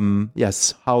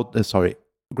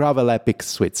 Gravel Epic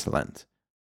Switzerland.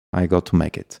 I got to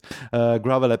make it.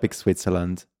 Gravel Epic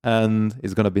Switzerland. And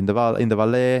it's going to be in the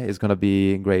Valais. It's going to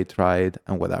be a great ride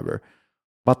and whatever.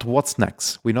 But what's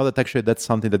next? We know that actually that's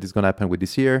something that is going to happen with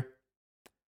this year.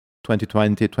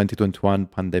 2020, 2021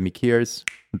 pandemic years.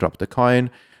 Drop the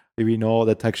coin. We know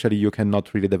that actually you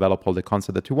cannot really develop all the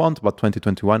concept that you want, but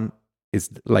 2021 is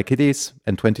like it is,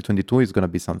 and 2022 is going to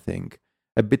be something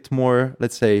a bit more,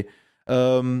 let's say,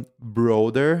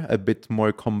 broader, a bit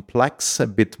more complex, a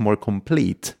bit more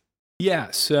complete. Yeah,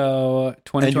 so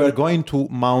 2020. And you are going to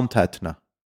Mount Etna.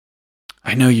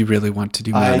 I know you really want to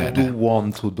do Mount Etna. I do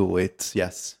want to do it,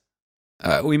 yes.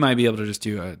 We might be able to just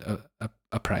do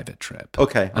a private trip.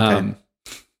 Okay.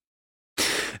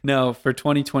 No, for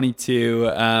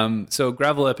 2022, so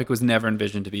Gravel Epic was never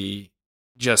envisioned to be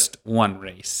just one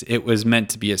race. It was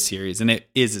meant to be a series, and it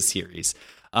is a series.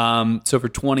 So for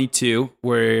 22,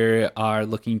 we are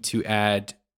looking to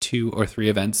add 2 or 3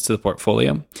 events to the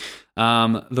portfolio.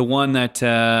 The one that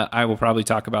I will probably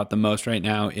talk about the most right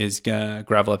now is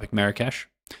Gravel Epic Marrakesh,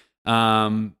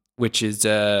 which is,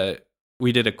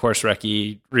 we did a course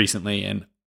recce recently, and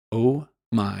oh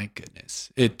my goodness,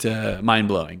 it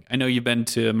mind-blowing. I know you've been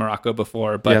to Morocco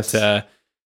before, but yes. I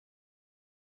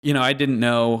didn't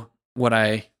know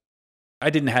I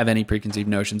didn't have any preconceived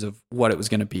notions of what it was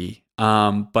going to be.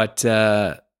 But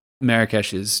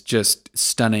Marrakesh is just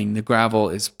stunning. The gravel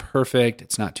is perfect.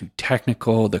 It's not too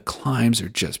technical. The climbs are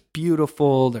just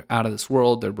beautiful. They're out of this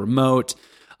world. They're remote.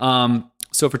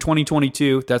 So for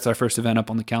 2022, that's our first event up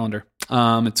on the calendar.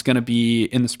 It's going to be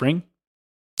in the spring.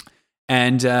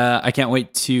 And I can't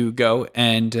wait to go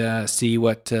and see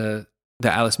what the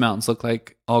Atlas Mountains look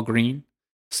like, all green,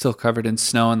 still covered in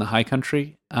snow in the high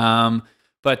country.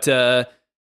 But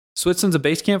Switzerland's a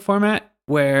base camp format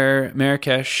where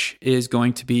Marrakesh is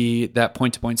going to be that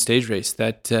point-to-point stage race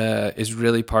that is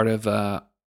really part of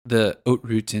the Haute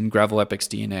Route and Gravel Epic's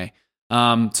DNA.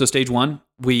 So stage 1,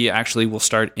 we actually will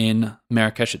start in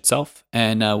Marrakesh itself,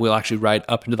 and we'll actually ride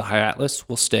up into the High Atlas.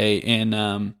 We'll stay in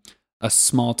a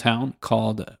small town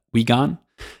called Wigan.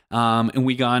 In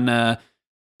Wigan,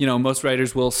 most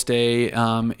riders will stay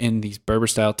in these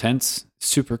Berber-style tents.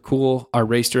 Super cool. Our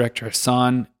race director,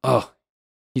 Hassan,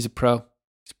 he's a pro.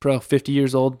 He's a pro, 50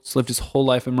 years old. He's lived his whole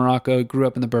life in Morocco, grew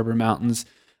up in the Berber Mountains.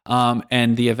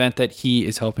 And the event that he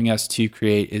is helping us to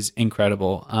create is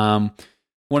incredible.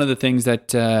 One of the things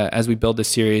that as we build this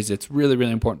series, it's really,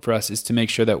 really important for us is to make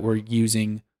sure that we're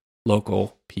using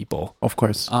local people. Of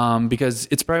course. Because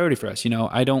it's a priority for us.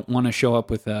 I don't want to show up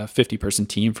with a 50-person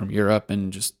team from Europe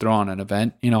and just throw on an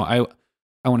event.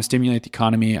 I want to stimulate the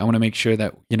economy. I want to make sure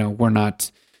that, we're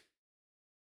not,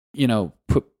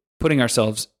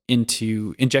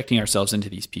 injecting ourselves into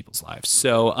these people's lives.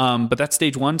 So, but that's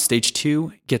stage 1. Stage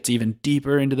 2 gets even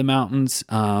deeper into the mountains.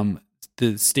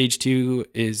 The stage 2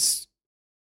 is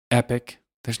epic.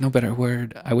 There's no better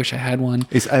word. I wish I had one.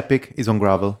 It's epic. It's on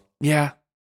gravel. Yeah.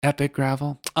 Epic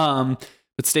gravel.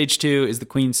 But stage 2 is the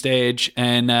Queen stage,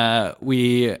 and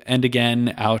we end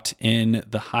again out in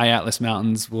the High Atlas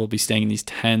Mountains. We'll be staying in these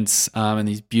tents in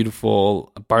these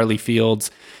beautiful barley fields.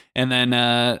 And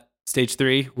then stage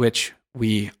 3, which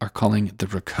we are calling the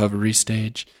recovery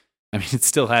stage. I mean, it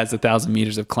still has 1,000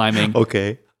 meters of climbing.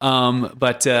 Okay.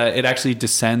 But it actually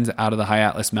descends out of the High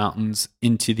Atlas Mountains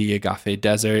into the Agafay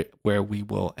Desert, where we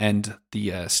will end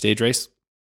the stage race.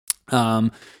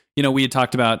 We had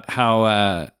talked about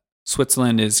how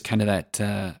Switzerland is kind of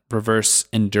that reverse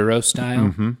enduro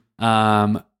style.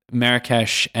 Mm-hmm.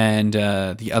 Marrakesh and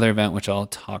the other event, which I'll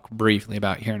talk briefly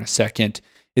about here in a second,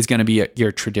 is going to be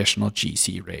your traditional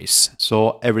GC race.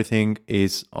 So everything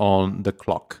is on the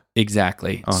clock.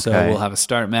 Exactly. Okay. So we'll have a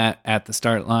start mat at the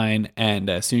start line, and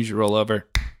as soon as you roll over,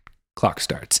 clock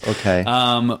starts. Okay.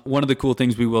 One of the cool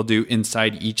things we will do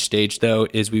inside each stage, though,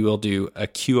 is we will do a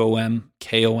QOM,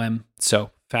 KOM.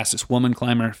 So fastest woman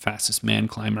climber, fastest man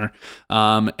climber,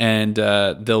 and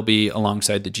they'll be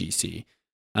alongside the GC.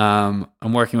 I'm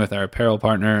working with our apparel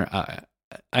partner.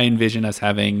 I envision us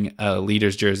having a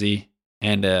leader's jersey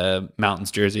and a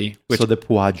mountains jersey. So the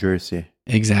Pua jersey.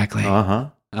 Exactly.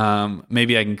 Uh-huh.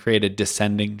 Maybe I can create a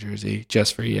descending jersey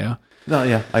just for you. No,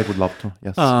 yeah, I would love to.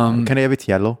 Yes. Can I have it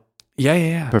yellow?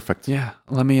 Yeah. Perfect. Yeah.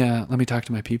 Let me talk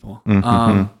to my people.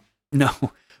 Mm-hmm. No,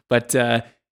 but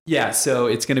yeah. So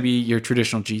it's going to be your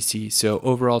traditional GC. So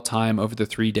overall time over the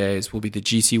 3 days will be the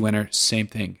GC winner. Same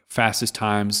thing. Fastest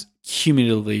times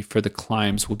cumulatively for the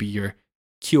climbs will be your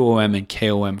QOM and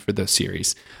KOM for the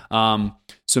series.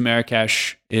 So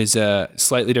Marrakesh is a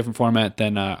slightly different format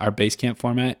than our base camp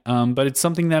format, but it's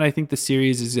something that I think the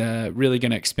series is really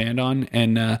going to expand on.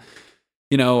 And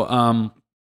I'm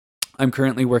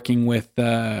currently working with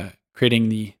creating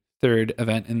the 3rd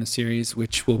event in the series,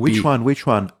 which will Which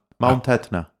one? Mount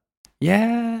Etna.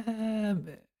 Yeah,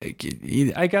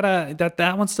 I gotta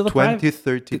that one's still a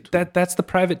 2032. That's the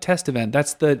private test event.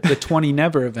 That's the 20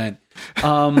 never event.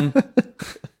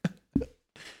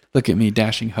 Look at me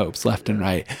dashing hopes left and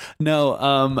right.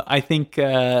 No, I think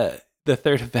the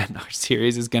 3rd event in our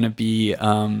series is going to be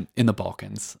in the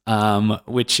Balkans,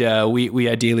 which we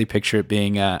ideally picture it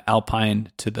being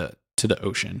alpine to the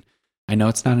ocean. I know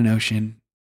it's not an ocean.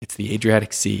 It's the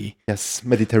Adriatic Sea. Yes,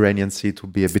 Mediterranean Sea to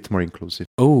be a bit more inclusive.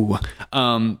 Oh,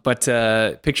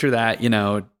 but picture that,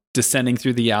 descending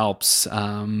through the Alps.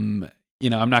 I'm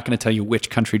not going to tell you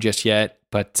which country just yet,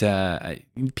 but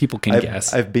people can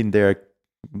guess. I've been there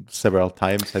several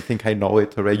times. I think I know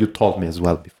it already. You told me as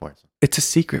well before. It's a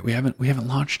secret. We haven't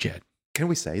launched yet. Can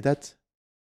we say that?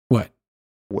 What?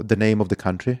 The name of the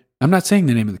country? I'm not saying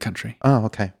the name of the country. Oh,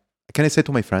 okay. Can I say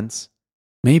to my friends?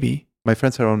 Maybe. My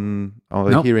friends are on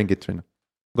Nope. hearing it right now.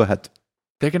 Go ahead.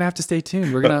 They're gonna have to stay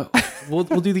tuned. We're gonna we'll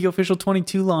do the official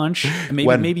 22 launch.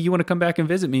 Maybe you want to come back and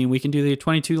visit me, and we can do the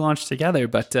 22 launch together.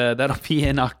 But that'll be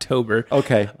in October.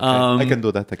 Okay. I can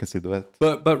do that. I can still do it.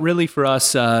 But really, for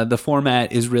us, the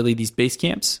format is really these base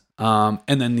camps, and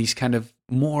then these kind of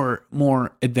more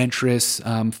adventurous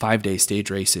 5-day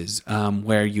stage races,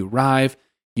 where you arrive.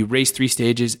 You race 3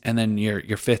 stages, and then your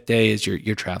 5th day is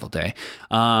your travel day.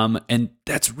 And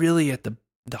that's really at the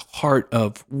heart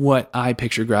of what I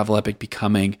picture Gravel Epic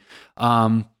becoming.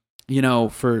 For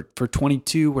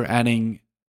 22, we're adding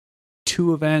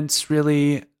 2 events,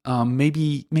 really,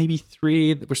 maybe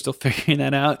 3. We're still figuring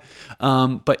that out.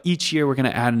 But each year we're going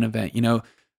to add an event.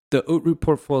 The Haute Route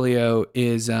portfolio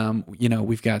is,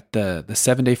 we've got the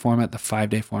 7-day format, the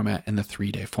 5-day format, and the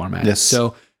 3-day format. Yes.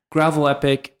 So Gravel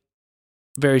Epic,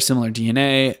 very similar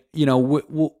DNA.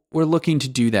 We're looking to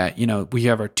do that. We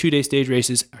have our 2-day stage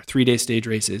races, our 3-day stage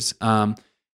races.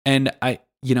 And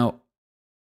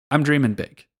I'm dreaming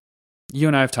big. You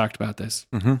and I have talked about this.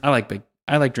 Mm-hmm. I like big.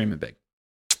 I like dreaming big.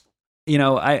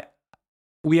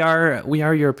 We are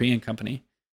a European company,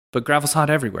 but gravel's hot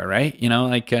everywhere, right? In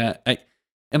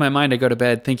my mind, I go to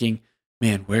bed thinking,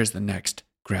 man, where's the next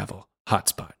gravel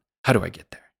hotspot? How do I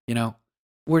get there?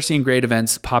 We're seeing great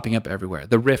events popping up everywhere.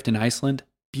 The Rift in Iceland,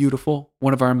 beautiful.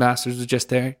 One of our ambassadors was just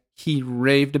there. He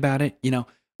raved about it.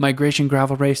 Migration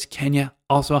Gravel Race, Kenya,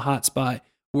 also a hot spot.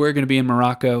 We're going to be in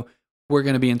Morocco. We're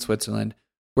going to be in Switzerland.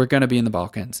 We're going to be in the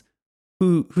Balkans.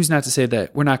 Who's not to say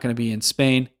that we're not going to be in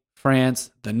Spain,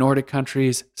 France, the Nordic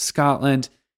countries, Scotland?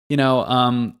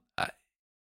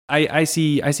 I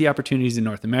see opportunities in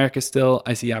North America still.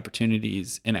 I see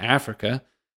opportunities in Africa.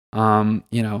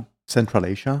 Central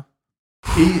Asia,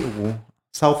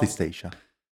 Southeast Asia.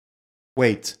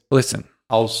 Wait, listen,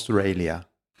 Australia.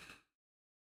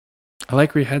 I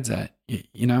like where your head's at.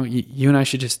 You and I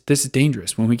should just, this is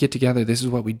dangerous. When we get together, this is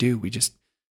what we do. We just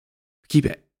keep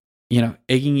it,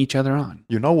 egging each other on.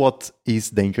 You know what is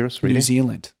dangerous, really? New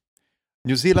Zealand.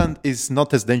 New Zealand is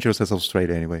not as dangerous as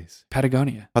Australia anyways.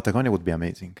 Patagonia would be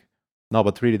amazing. No,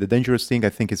 but really the dangerous thing I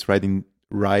think is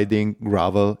riding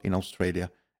gravel in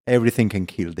Australia. Everything can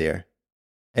kill there.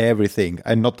 Everything.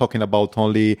 I'm not talking about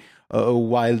only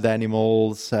wild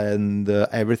animals and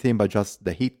everything, but just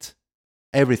the heat.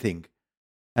 Everything.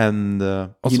 And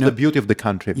also the beauty of the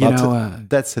country. But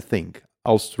that's the thing.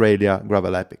 Australia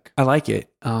Gravel Epic. I like it.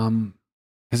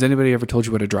 Has anybody ever told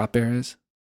you what a drop bear is?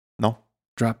 No.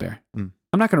 Drop bear. I'm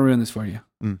not going to ruin this for you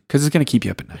because it's going to keep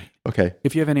you up at night. Okay.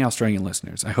 If you have any Australian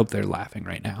listeners, I hope they're laughing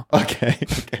right now. Okay.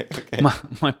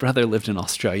 My brother lived in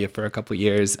Australia for a couple of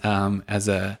years as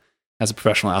a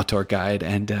professional outdoor guide,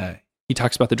 and he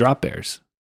talks about the drop bears.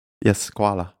 Yes,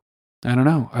 koala. I don't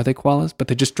know. Are they koalas? But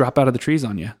they just drop out of the trees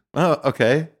on you. Oh,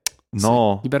 okay. No.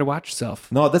 So you better watch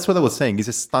yourself. No, that's what I was saying. It's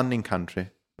a stunning country,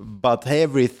 but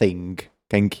everything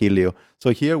can kill you.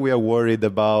 So here we are worried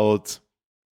about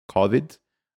COVID.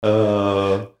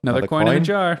 Another coin in the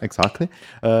jar. Exactly.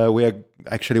 We are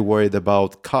actually worried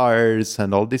about cars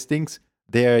and all these things.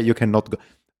 There you cannot go.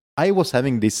 I was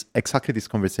having exactly this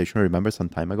conversation, I remember, some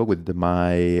time ago with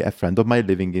a friend of mine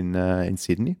living in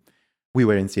Sydney. We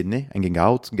were in Sydney, hanging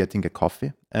out, getting a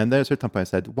coffee. And then at a certain point I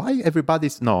said, why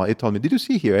everybody's... No, he told me, did you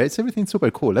see here? It's everything super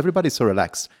cool. Everybody's so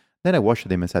relaxed. Then I watched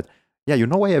him and said, yeah, you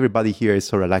know why everybody here is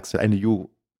so relaxed? And you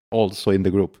also in the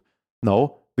group.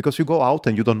 No, because you go out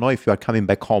and you don't know if you are coming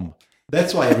back home.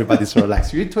 That's why everybody's so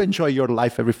relaxed. You need to enjoy your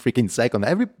life every freaking second.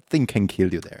 Everything can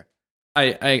kill you there.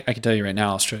 I can tell you right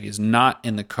now, Australia is not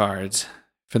in the cards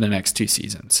for the next 2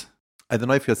 seasons. I don't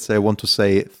know if I want to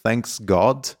say thanks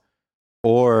God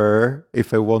or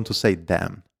if I want to say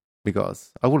damn,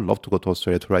 because I would love to go to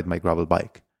Australia to ride my gravel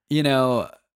bike.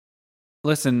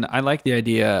 Listen, I like the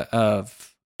idea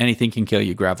of anything can kill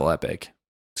you gravel epic.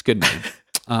 It's a good name.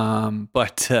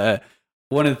 But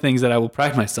one of the things that I will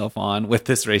pride myself on with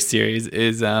this race series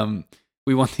is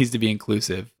we want these to be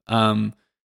inclusive.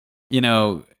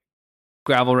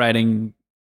 Gravel riding,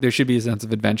 there should be a sense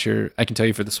of adventure. I can tell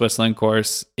you for the Switzerland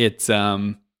course, it's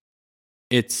a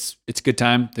good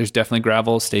time. There's definitely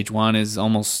gravel. Stage 1 is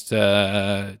almost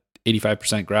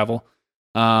 85% gravel.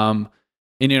 I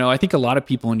think a lot of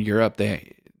people in Europe, I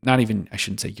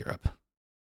shouldn't say Europe.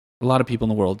 A lot of people in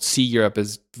the world see Europe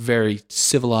as very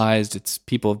civilized.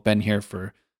 People have been here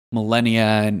for millennia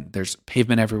and there's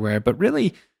pavement everywhere. But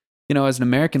really, as an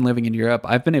American living in Europe,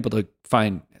 I've been able to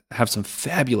have some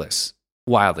fabulous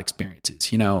wild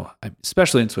experiences,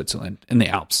 especially in Switzerland in the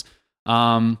Alps.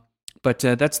 But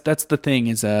that's the thing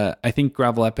is, I think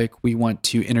Gravel Epic, we want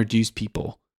to introduce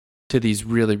people to these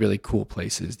really, really cool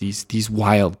places, these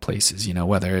wild places,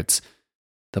 whether it's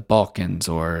the Balkans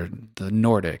or the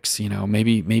Nordics,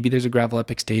 maybe there's a Gravel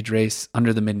Epic stage race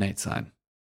under the midnight sun,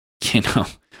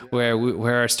 where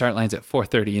our start line's at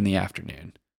 4:30 in the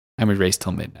afternoon and we race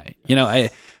till midnight,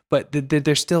 but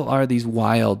there still are these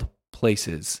wild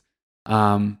places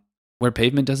where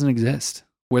pavement doesn't exist,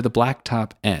 where the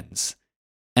blacktop ends.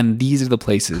 And these are the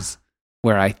places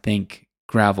where I think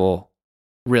gravel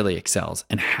really excels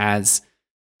and has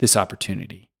this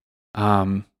opportunity.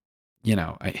 I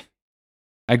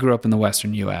grew up in the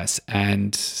Western U.S.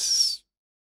 and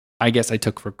I guess I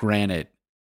took for granted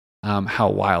how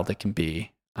wild it can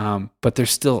be. But there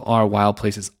still are wild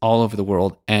places all over the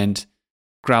world, and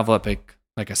Gravel Epic,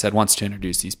 like I said, wants to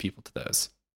introduce these people to those.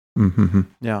 Mm-hmm.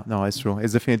 Yeah, no, it's true.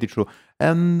 It's definitely true.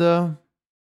 And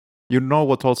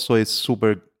what also is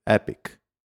super epic?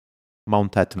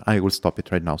 Mount Etna. I will stop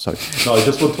it right now. Sorry. No, I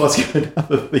just want to ask you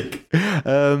another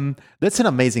thing. That's an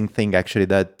amazing thing, actually,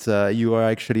 that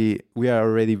we are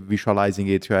already visualizing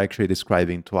it. You're actually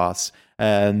describing to us.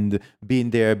 And being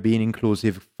there, being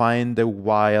inclusive, find the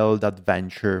wild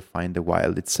adventure, find the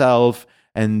wild itself,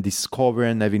 and discover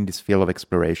and having this feel of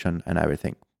exploration and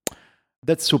everything.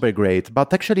 That's super great.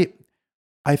 But actually,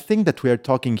 I think that we are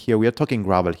talking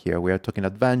gravel here. We are talking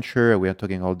adventure. We are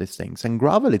talking all these things. And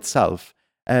gravel itself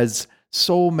has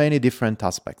so many different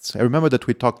aspects. I remember that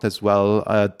we talked as well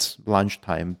at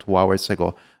lunchtime 2 hours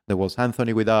ago. There was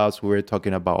Anthony with us. We were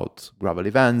talking about gravel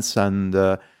events. And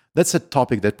that's a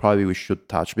topic that probably we should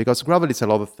touch because gravel is a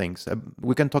lot of things.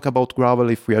 We can talk about gravel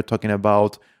if we are talking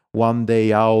about one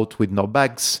day out with no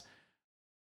bags,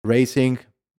 racing.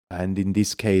 And in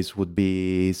this case would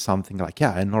be something like,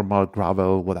 a normal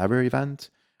gravel, whatever event.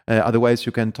 Otherwise,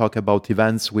 you can talk about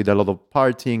events with a lot of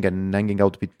partying and hanging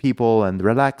out with people and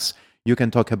relax. You can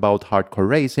talk about hardcore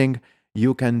racing.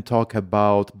 You can talk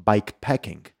about bike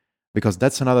packing, because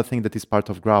that's another thing that is part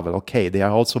of gravel. Okay, there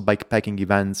are also bike packing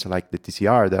events like the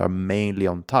TCR that are mainly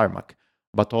on tarmac.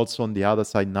 But also on the other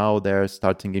side now, they're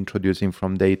starting introducing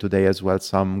from day to day as well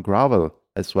some gravel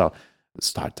as well.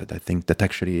 I think that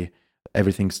actually...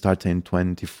 Everything started in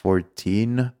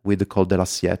 2014 with the Col de la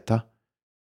Sieta.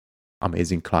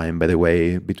 Amazing climb, by the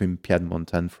way, between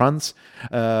Piedmont and France.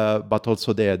 But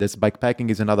also this bikepacking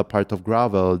is another part of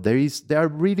gravel. There are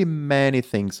really many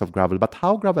things of gravel. But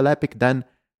how Gravel Epic then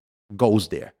goes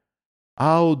there?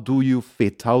 How do you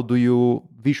fit? How do you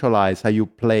visualize? How you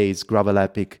place Gravel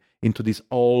Epic into this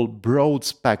all broad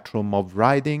spectrum of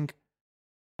riding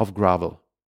of gravel?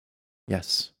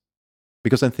 Yes.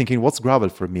 Because I'm thinking, what's gravel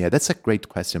for me? That's a great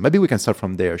question. Maybe we can start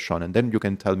from there, Sean, and then you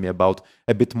can tell me about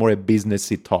a bit more a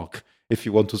businessy talk, if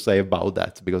you want to say about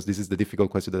that, because this is the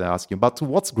difficult question that I ask you. But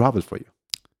what's gravel for you?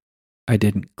 I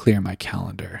didn't clear my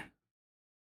calendar.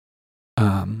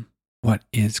 What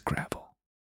is gravel?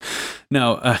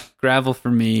 No, gravel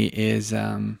for me is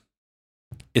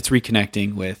it's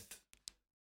reconnecting with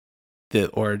the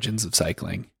origins of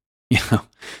cycling.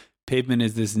 Pavement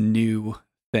is this new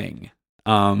thing.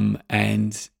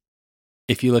 And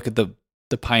if you look at the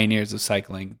pioneers of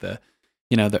cycling, the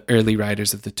early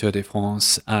riders of the Tour de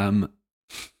France,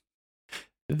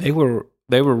 they were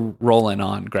rolling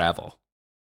on gravel.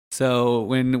 So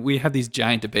when we have these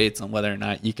giant debates on whether or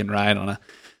not you can ride on a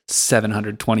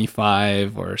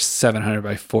 725 or 700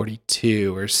 by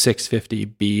 42 or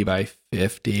 650B by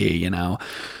 50,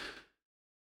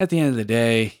 at the end of the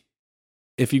day,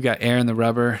 if you got air in the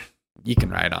rubber, you can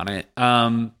ride on it.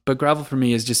 But gravel for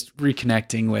me is just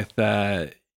reconnecting with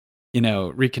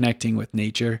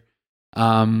nature.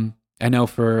 I know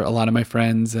for a lot of my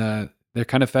friends, they're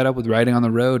kind of fed up with riding on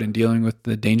the road and dealing with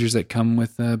the dangers that come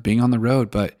with being on the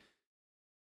road. But,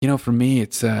 for me,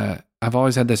 it's, I've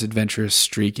always had this adventurous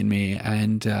streak in me,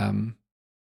 and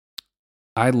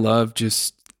I love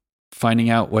just finding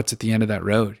out what's at the end of that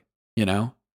road,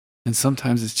 and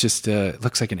sometimes it's just, it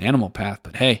looks like an animal path,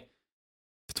 but hey,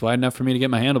 it's wide enough for me to get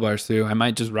my handlebars through, I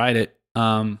might just ride it.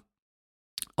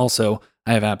 Also,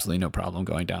 I have absolutely no problem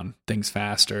going down things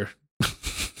fast or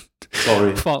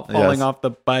falling off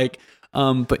the bike.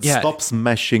 But yeah, stop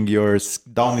smashing your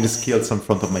downhill skills in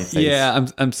front of my face. Yeah,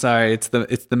 I'm sorry. It's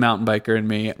the mountain biker in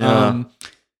me. Yeah.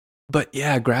 But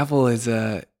yeah, gravel is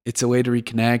it's a way to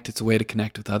reconnect. It's a way to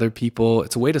connect with other people.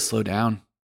 It's a way to slow down.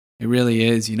 It really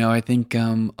is. I think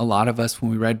a lot of us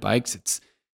when we ride bikes, it's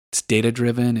data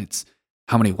driven. It's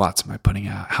how many watts am I putting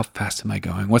out? How fast am I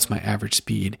going? What's my average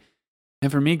speed?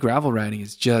 And for me, gravel riding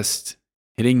is just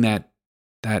hitting that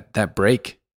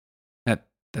brake,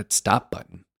 that stop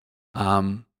button.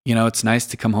 It's nice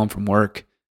to come home from work.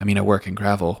 I mean, I work in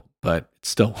gravel, but it's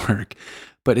still work.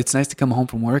 But it's nice to come home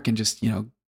from work and just,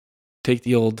 take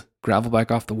the old gravel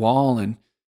bike off the wall and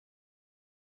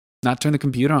not turn the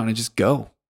computer on and just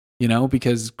go,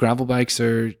 because gravel bikes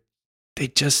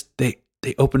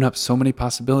they open up so many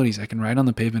possibilities. I can ride on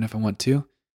the pavement if I want to.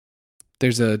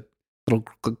 There's a little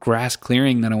grass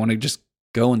clearing that I want to just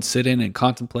go and sit in and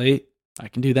contemplate. I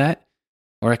can do that.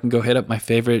 Or I can go hit up my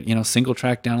favorite, single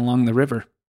track down along the river.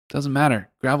 Doesn't matter.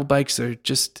 Gravel bikes are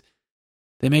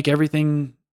they make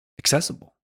everything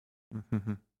accessible.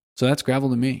 Mm-hmm. So that's gravel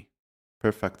to me.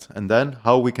 Perfect. And then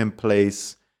how we can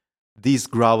place this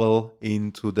gravel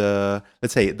into the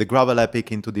Gravel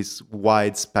Epic into this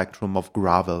wide spectrum of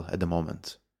gravel at the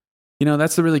moment?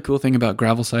 That's the really cool thing about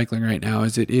gravel cycling right now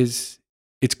is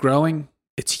it's growing.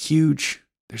 It's huge.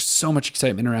 There's so much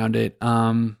excitement around it.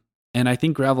 And I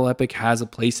think Gravel Epic has a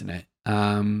place in it.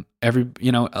 A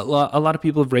lot of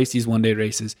people have raced these one-day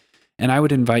races, and I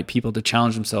would invite people to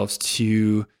challenge themselves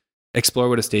to explore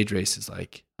what a stage race is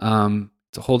like.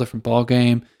 It's a whole different ball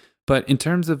game. But in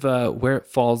terms of where it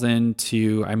falls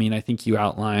into, I mean, I think you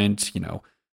outlined,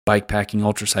 bike packing,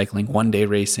 ultra cycling, 1-day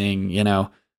racing,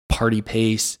 party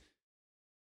pace.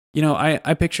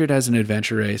 I picture it as an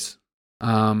adventure race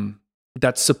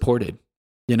that's supported.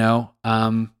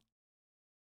 I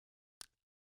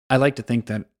like to think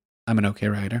that I'm an okay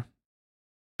rider.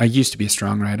 I used to be a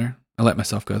strong rider. I let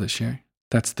myself go this year.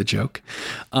 That's the joke.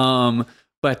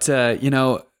 But I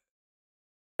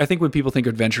think when people think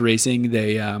of adventure racing,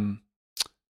 they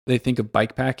think of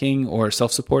bike packing or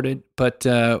self-supported. But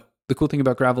the cool thing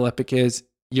about Gravel Epic is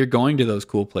you're going to those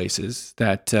cool places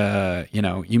that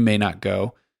you may not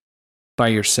go by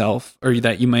yourself, or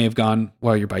that you may have gone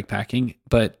while you're bike packing.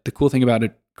 But the cool thing about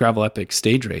a Gravel Epic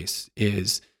stage race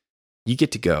is you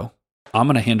get to go. I'm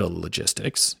going to handle the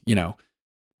logistics.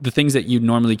 The things that you're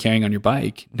normally carrying on your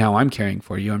bike, now I'm carrying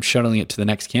for you. I'm shuttling it to the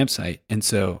next campsite. And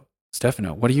so,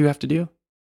 Stefano, what do you have to do?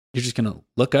 You're just going to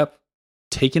look up,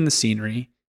 take in the scenery,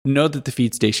 know that the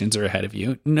feed stations are ahead of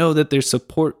you, know that there's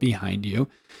support behind you,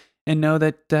 and know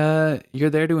that you're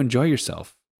there to enjoy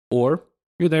yourself, or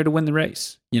you're there to win the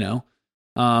race,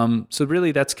 So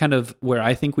really, that's kind of where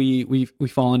I think we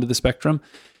fall into the spectrum.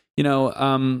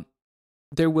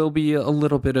 There will be a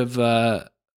little bit of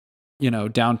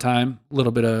downtime, a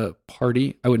little bit of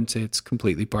party. I wouldn't say it's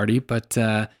completely party, but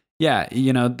there's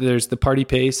the party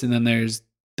pace, and then there's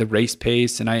the race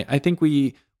pace, and I think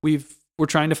we're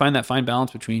trying to find that fine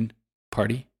balance between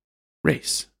party,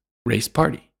 race,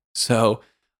 party. So,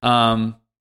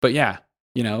 but yeah,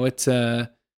 it's here's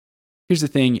the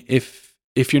thing: if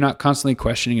you're not constantly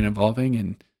questioning and evolving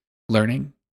and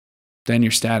learning, then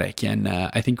you're static. And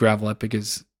I think Gravel Epic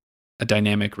is a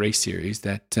dynamic race series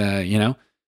that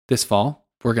this fall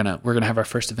we're gonna have our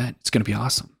first event. It's gonna be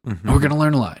awesome. Mm-hmm. And we're gonna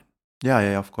learn a lot. Yeah,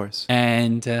 of course.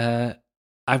 And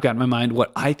I've got in my mind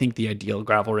what I think the ideal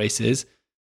gravel race is.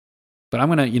 But I'm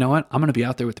gonna be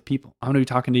out there with the people. I'm gonna be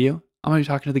talking to you. I'm gonna be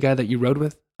talking to the guy that you rode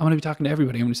with. I'm gonna be talking to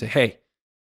everybody. I'm gonna say, hey,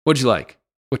 what'd you like?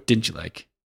 What didn't you like?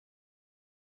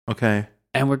 Okay.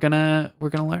 And we're gonna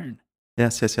learn.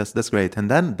 Yes, that's great.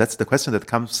 And then that's the question that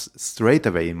comes straight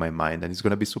away in my mind, and it's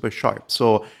going to be super sharp.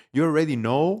 So you already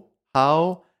know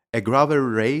how a gravel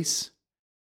race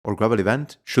or gravel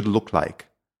event should look like.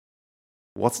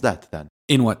 What's that then?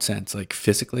 In what sense? Like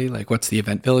physically? Like what's the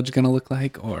event village going to look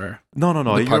like? Or no.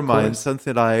 In your mind,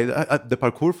 something like the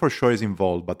parkour for sure is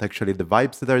involved, but actually the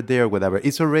vibes that are there, whatever,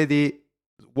 it's already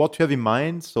what you have in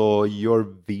mind. So your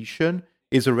vision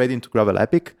is already into Gravel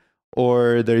Epic.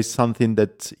 Or there is something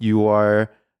that you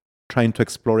are trying to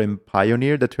explore and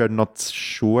pioneer that you are not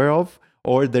sure of?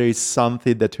 Or there is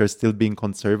something that you're still being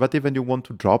conservative and you want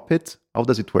to drop it? How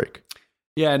does it work?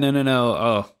 Yeah, no.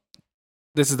 Oh,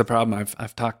 this is the problem.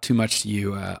 I've talked too much to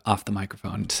you off the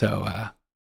microphone, so I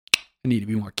need to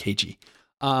be more cagey.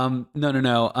 No.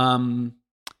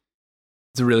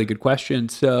 It's a really good question.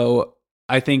 So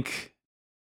I think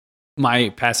my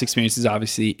past experiences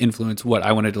obviously influence what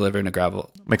I want to deliver in a gravel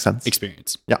Makes sense.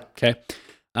 experience. Yeah. Okay.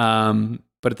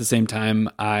 But at the same time,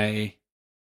 I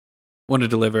want to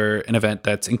deliver an event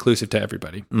that's inclusive to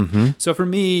everybody. Mm-hmm. So for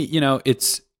me,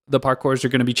 it's the parkours are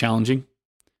going to be challenging.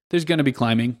 There's going to be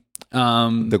climbing.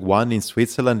 The one in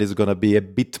Switzerland is going to be a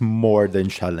bit more than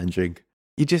challenging.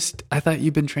 I thought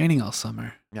you've been training all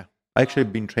summer. Yeah. I actually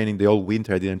been training the whole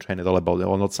winter. I didn't train at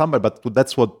all not summer, but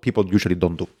that's what people usually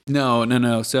don't do.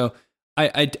 No. So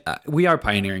we are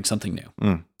pioneering something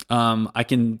new. I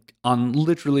can, on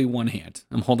literally one hand,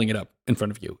 I'm holding it up in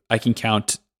front of you. I can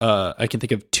count, I can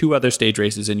think of 2 other stage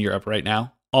races in Europe right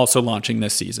now, also launching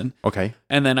this season. Okay.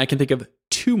 And then I can think of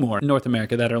 2 more in North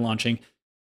America that are launching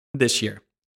this year.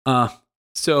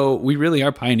 So we really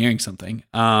are pioneering something.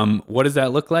 What does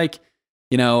that look like?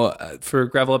 For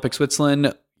Gravel Epic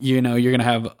Switzerland, you're going to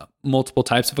have multiple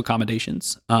types of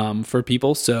accommodations for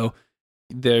people. So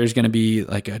there's going to be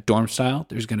like a dorm style.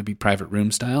 There's going to be private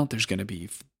room style. There's going to be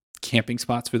camping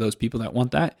spots for those people that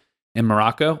want that. In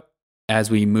Morocco,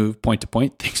 as we move point to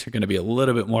point, things are going to be a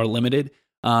little bit more limited.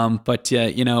 But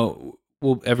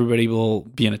everybody will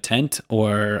be in a tent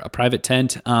or a private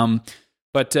tent.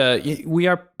 But we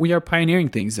are pioneering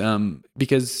things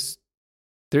because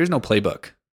there's no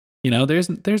playbook. There's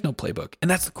no playbook.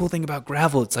 And that's the cool thing about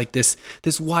gravel. It's like this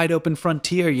wide open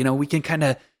frontier. We can kind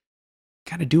of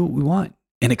do what we want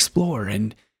and explore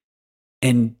and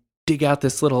dig out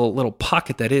this little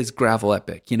pocket that is Gravel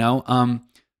Epic,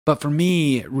 But for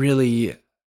me, really,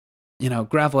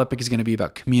 Gravel Epic is going to be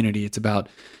about community. It's about,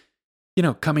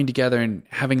 coming together and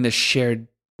having this shared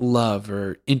love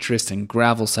or interest in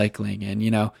gravel cycling. And,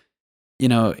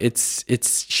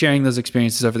 it's sharing those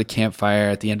experiences over the campfire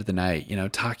at the end of the night,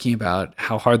 talking about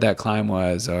how hard that climb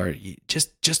was, or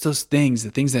just those things,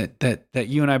 the things that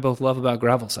you and I both love about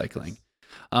gravel cycling.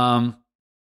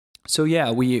 So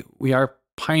yeah, we are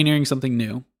pioneering something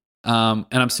new. And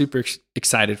I'm super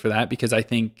excited for that, because I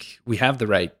think we have the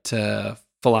right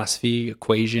philosophy,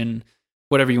 equation,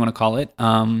 whatever you want to call it.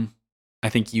 I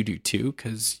think you do too,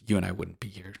 because you and I wouldn't be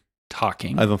here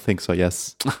talking. I don't think so.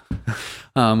 Yes.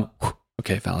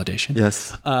 Okay, validation.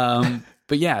 Yes.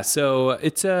 But yeah, so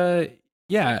it's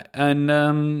yeah,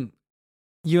 and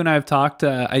you and I have talked.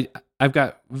 I've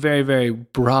got very, very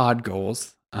broad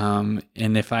goals. And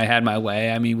if I had my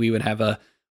way, I mean, we would have a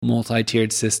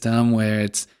multi-tiered system where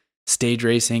it's stage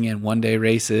racing and one-day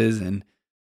races and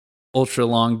ultra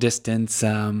long distance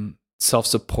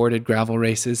self-supported gravel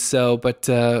races. So, but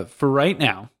for right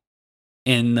now,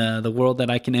 in the world that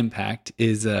I can impact,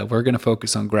 is we're going to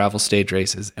focus on gravel stage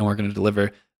races, and we're going to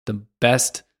deliver the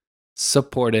best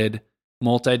supported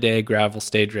multi-day gravel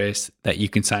stage race that you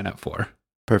can sign up for.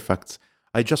 Perfect.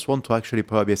 I just want to actually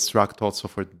probably extract also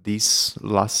for these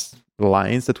last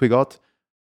lines that we got,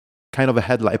 kind of a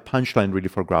punchline really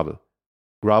for gravel.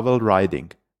 Gravel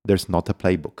riding, there's not a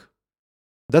playbook.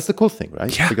 That's the cool thing,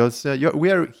 right? Yeah. Because we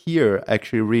are here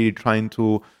actually really trying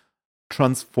to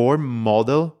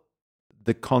model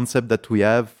the concept that we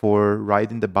have for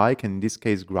riding the bike, and in this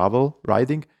case, gravel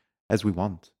riding, as we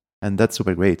want. And that's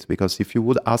super great, because if you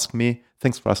would ask me,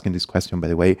 thanks for asking this question, by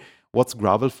the way, what's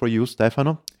gravel for you,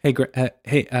 Stefano? Hey,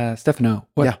 Stefano,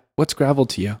 what's gravel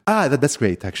to you? That's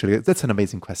great, actually. That's an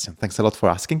amazing question. Thanks a lot for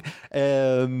asking.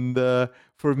 And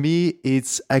for me,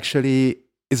 it's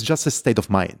just a state of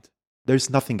mind.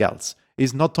 There's nothing else.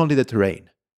 It's not only the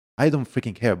terrain. I don't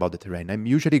freaking care about the terrain. I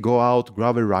usually go out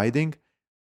gravel riding,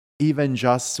 even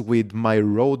just with my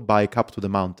road bike up to the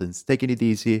mountains, taking it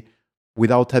easy,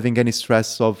 without having any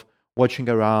stress of watching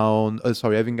around,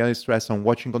 having any stress on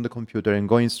watching on the computer and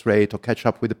going straight, or catch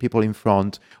up with the people in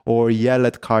front, or yell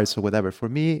at cars or whatever. For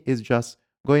me, it's just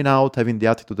going out, having the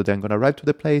attitude that I'm going to arrive to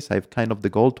the place. I have kind of the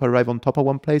goal to arrive on top of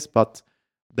one place, but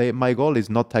my goal is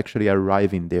not actually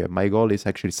arriving there. My goal is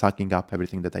actually sucking up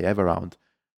everything that I have around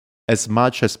as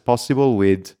much as possible,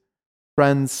 with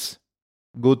friends,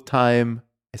 good time,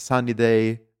 a sunny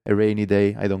day, a rainy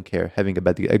day, I don't care, having a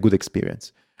good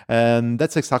experience. And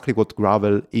that's exactly what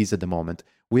gravel is at the moment.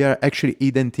 We are actually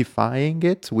identifying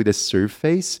it with a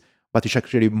surface, but it's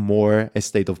actually more a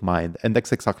state of mind. And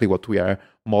that's exactly what we are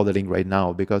modeling right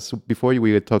now, because before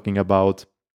we were talking about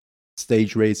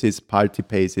stage races, party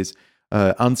paces,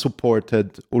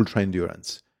 unsupported ultra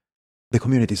endurance. The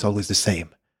community is always the same.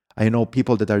 I know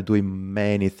people that are doing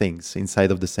many things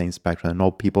inside of the same spectrum. I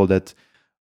know people that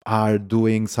are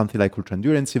doing something like ultra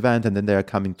endurance event, and then they are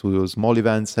coming to small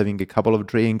events, having a couple of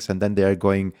drinks, and then they are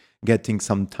getting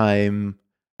some time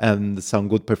and some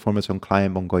good performance on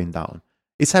climb, on going down.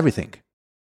 It's everything.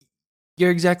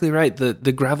 You're exactly right. The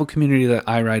gravel community that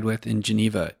I ride with in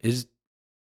Geneva is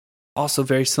also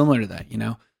very similar to that.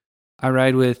 I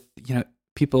ride with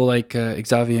people like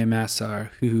Xavier Massar,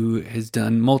 who has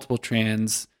done multiple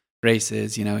trans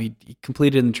races. He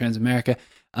completed in Transamerica.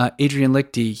 Adrian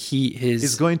Lichty,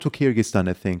 he's going to Kyrgyzstan,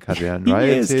 I think, Adrian, right?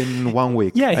 Is. In 1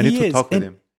 week. Yeah, I need to talk with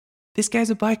him. This guy's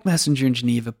a bike messenger in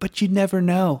Geneva, but you never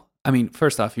know. I mean,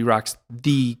 first off, he rocks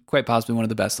quite possibly one of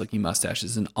the best looking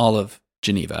mustaches in all of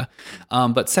Geneva.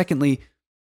 But secondly,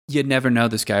 you'd never know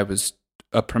this guy was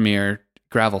a premier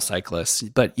gravel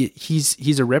cyclist, but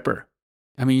he's a ripper.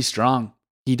 I mean, he's strong.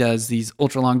 He does these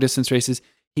ultra long distance races.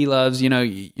 He loves,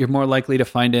 you're more likely to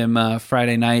find him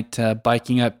Friday night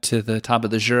biking up to the top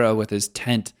of the Jura with his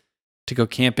tent to go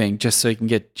camping, just so he can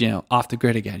get, off the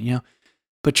grid again,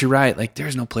 But you're right, like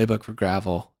there's no playbook for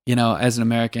gravel. As an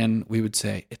American, we would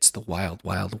say it's the wild,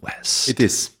 wild west. It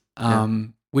is.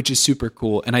 Which is super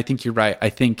cool. And I think you're right. I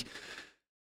think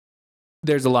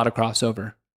there's a lot of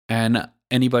crossover. And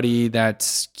anybody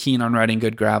that's keen on riding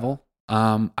good gravel,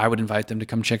 I would invite them to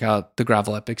come check out the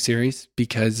Gravel Epic series,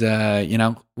 because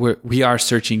we are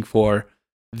searching for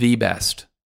the best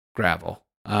gravel,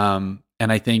 and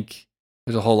I think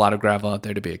there's a whole lot of gravel out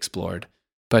there to be explored.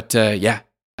 But I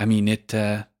mean,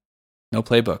 no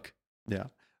playbook. Yeah.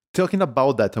 Talking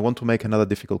about that, I want to make another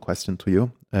difficult question to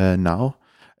you now.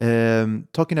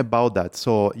 Talking about that,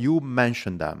 so you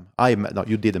mentioned them. No,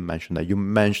 you didn't mention that. You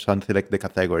mentioned something like the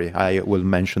category. I will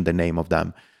mention the name of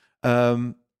them.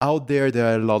 Out there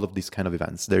are a lot of these kind of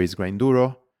events. There is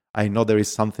Grinduro. I know there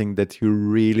is something that you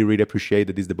really, really appreciate.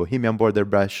 That is the Bohemian Border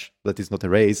Bash. That is not a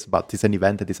race, but it's an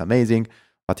event that is amazing.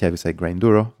 But yeah, we say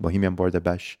Grinduro, Bohemian Border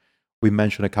Bash. We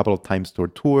mentioned a couple of times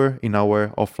Tour in our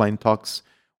offline talks.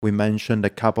 We mentioned a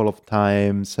couple of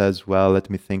times as well. Let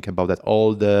me think about that.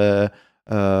 All the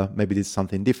maybe this is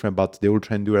something different, but the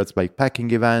ultra endurance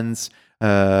bikepacking events.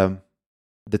 The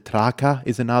Traka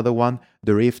is another one.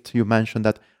 The Rift, you mentioned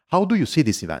that. How do you see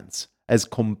these events? As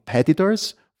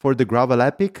competitors for the Gravel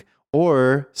Epic,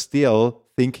 or still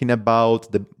thinking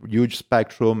about the huge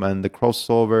spectrum and the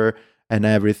crossover and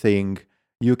everything?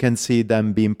 You can see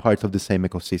them being part of the same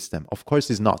ecosystem. Of course,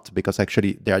 it's not, because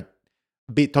actually they are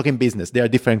talking business. They are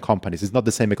different companies. It's not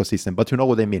the same ecosystem, but you know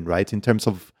what I mean, right? In terms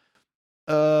of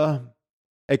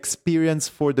experience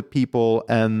for the people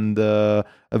and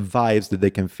vibes that they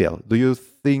can feel. Do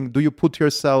you put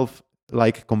yourself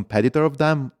like competitor of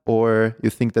them, or you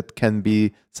think that can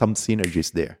be some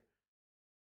synergies there?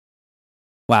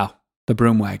 Wow, the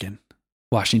broom wagon,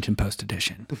 Washington Post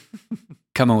edition,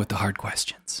 coming with the hard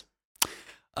questions.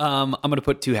 I'm going to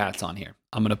put two hats on here.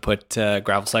 I'm going to put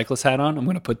gravel cyclist hat on. I'm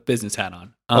going to put business hat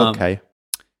on. Okay.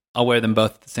 I'll wear them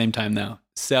both at the same time, though.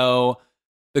 So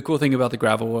the cool thing about the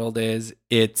gravel world is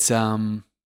it's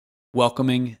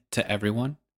welcoming to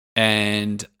everyone.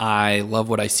 And I love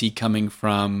what I see coming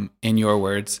from, in your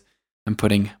words, I'm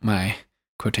putting my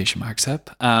quotation marks up,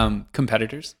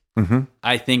 competitors. Mm-hmm.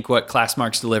 I think what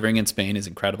Classmark's delivering in Spain is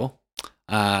incredible.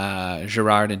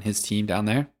 Gerard and his team down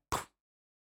there,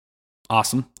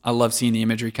 awesome. I love seeing the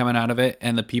imagery coming out of it,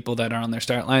 and the people that are on their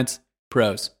start lines,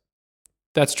 pros.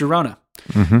 That's Girona.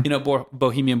 Mm-hmm. You know,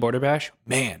 Bohemian Border Bash,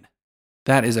 man,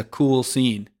 that is a cool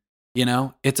scene. You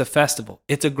know, it's a festival.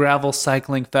 It's a gravel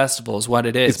cycling festival is what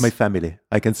it is. It's my family.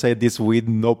 I can say this with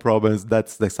no problems.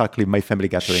 That's exactly my family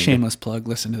gathering. Shameless plug.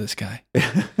 Listen to this guy.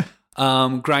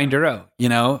 Grinduro, you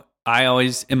know, I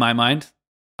always, in my mind,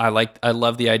 I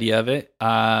love the idea of it.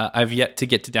 I've yet to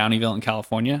get to Downeyville in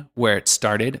California where it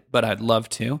started, but I'd love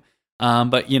to.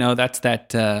 But you know, that's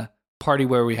that party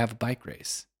where we have a bike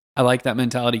race. I like that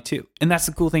mentality too. And that's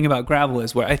the cool thing about gravel,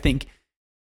 is where I think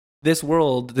this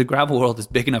world, the gravel world, is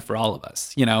big enough for all of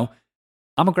us. You know,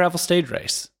 I'm a gravel stage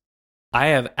race. I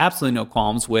have absolutely no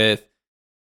qualms with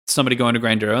somebody going to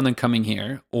Grinduro and then coming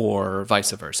here, or vice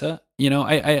versa. You know,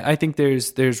 I think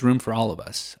there's room for all of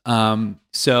us.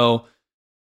 So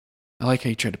I like how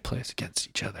you try to play us against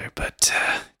each other, but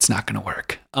it's not going to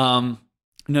work.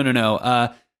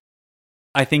 No.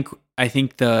 I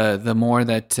think the more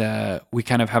that we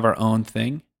kind of have our own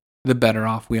thing, the better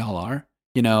off we all are.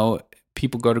 You know,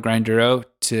 people go to Grinduro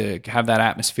to have that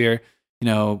atmosphere. You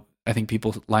know, I think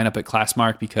people line up at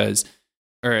Classmark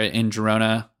or in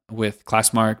Girona with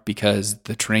Classmark because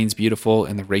the terrain's beautiful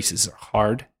and the races are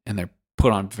hard and they're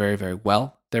put on very, very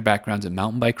well. Their background's in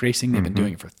mountain bike racing. They've been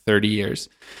doing it for 30 years.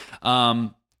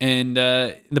 And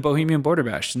the Bohemian Border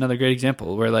Bash is another great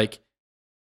example where like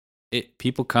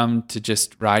people come to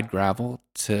just ride gravel,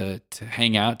 to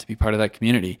hang out, to be part of that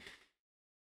community.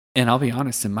 And I'll be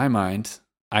honest, in my mind,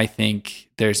 I think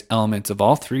there's elements of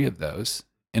all three of those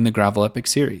in the Gravel Epic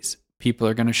series. People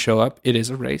are going to show up. It is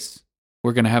a race.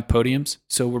 We're going to have podiums.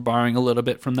 So we're borrowing a little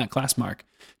bit from that Classmark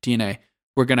DNA.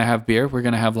 We're going to have beer. We're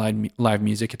going to have live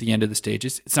music at the end of the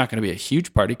stages. It's not going to be a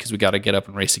huge party because we got to get up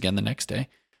and race again the next day.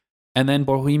 And then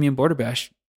Bohemian Border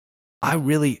Bash,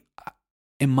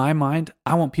 in my mind,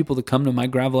 I want people to come to my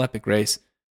Gravel Epic race.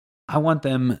 I want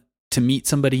them to meet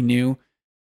somebody new,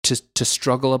 to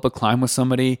struggle up a climb with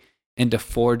somebody, and to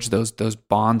forge those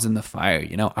bonds in the fire.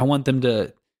 You know, I want them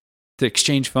to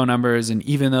exchange phone numbers, and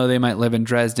even though they might live in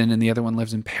Dresden and the other one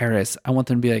lives in Paris, I want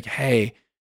them to be like, hey,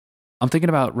 I'm thinking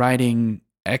about riding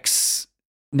X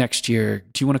next year.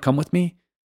 Do you want to come with me?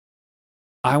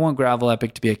 I want Gravel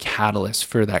Epic to be a catalyst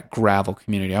for that gravel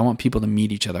community. I want people to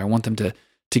meet each other. I want them to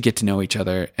get to know each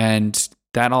other. And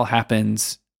that all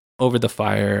happens over the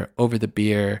fire, over the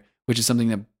beer, which is something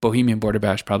that Bohemian Border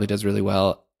Bash probably does really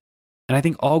well. And I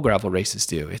think all gravel races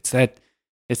do. It's that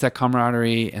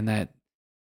camaraderie and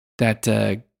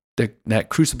that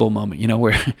crucible moment, you know,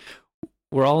 where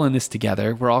we're all in this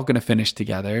together. We're all going to finish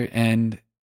together. And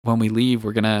when we leave,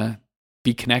 we're going to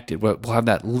be connected. We'll have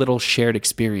that little shared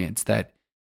experience that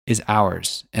is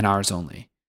ours and ours only.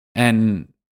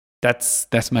 And that's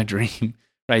my dream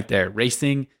right there.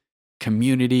 Racing,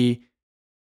 community,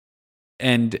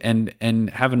 and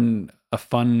having a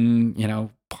fun, you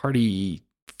know, party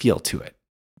feel to it.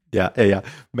 Yeah.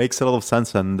 Makes a lot of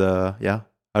sense. And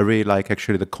I really like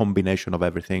actually the combination of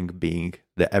everything being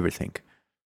the everything.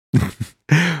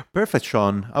 Perfect,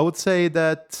 Sean. I would say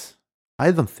that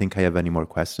I don't think I have any more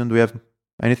questions. Do we have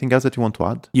anything else that you want to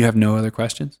add? You have no other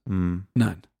questions?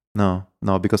 None. No,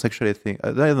 because actually I think,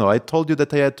 I don't know, I told you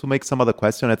that I had to make some other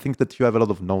question. I think that you have a lot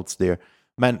of notes there.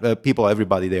 Man, people,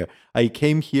 everybody there. I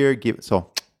came here,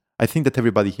 I think that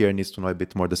everybody here needs to know a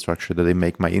bit more the structure that I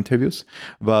make my interviews.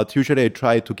 But usually I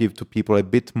try to give to people a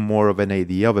bit more of an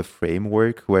idea of a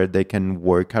framework where they can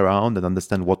work around and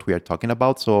understand what we are talking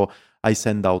about. So I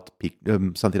send out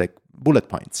something like bullet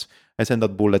points. I send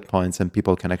out bullet points and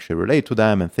people can actually relate to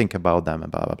them and think about them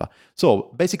and blah, blah, blah.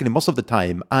 So basically, most of the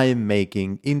time, I'm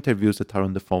making interviews that are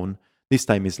on the phone. This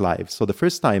time is live. So the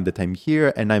first time that I'm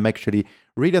here and I'm actually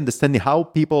really understanding how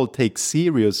people take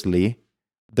seriously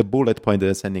the bullet point that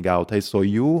I'm sending out. I saw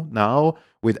you now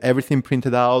with everything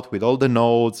printed out, with all the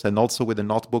notes and also with a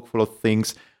notebook full of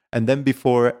things. And then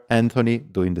before, Anthony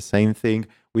doing the same thing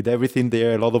with everything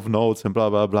there, a lot of notes and blah,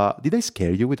 blah, blah. Did I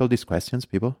scare you with all these questions,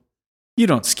 people? You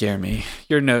don't scare me.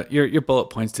 Your bullet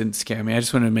points didn't scare me. I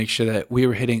just wanted to make sure that we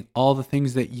were hitting all the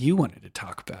things that you wanted to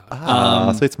talk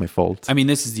about. So it's my fault. I mean,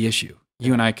 this is the issue.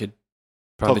 You and I could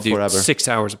probably do 6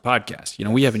 hours of podcast.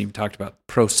 We haven't even talked about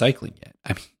pro cycling yet.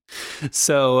 I mean,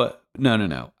 so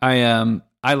no.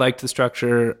 I liked the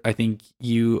structure. I think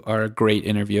you are a great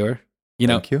interviewer.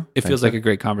 Thank you. It feels like a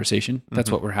great conversation.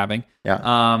 That's what we're having.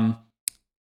 Yeah.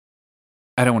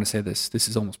 I don't want to say this. This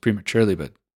is almost prematurely,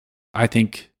 but I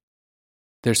think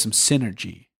there's some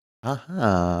synergy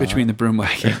between the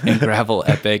Broomwagon and Gravel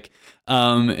Epic.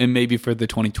 And maybe for the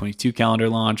 2022 calendar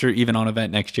launch or even on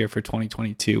event next year for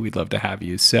 2022, we'd love to have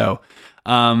you. So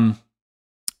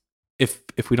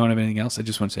if we don't have anything else, I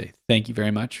just want to say thank you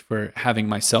very much for having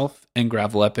myself and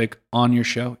Gravel Epic on your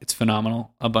show. It's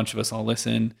phenomenal. A bunch of us all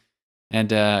listen.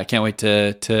 And I can't wait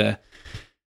to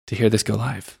hear this go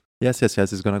live. Yes.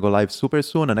 It's going to go live super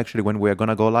soon. And actually, when we are going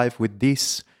to go live with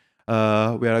this, we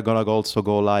are going to also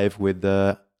go live with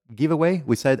the giveaway.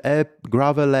 We said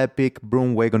Gravel Epic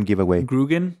Broomwagon giveaway.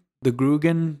 The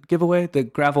Grugan giveaway, the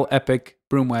Gravel Epic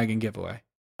Broomwagon giveaway.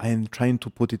 I am trying to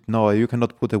put it. No, you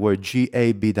cannot put the word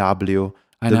GABW.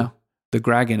 I know. The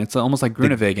Gragan. It's almost like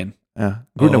Grunewagen.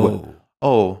 Grunewagen.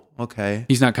 Oh, okay.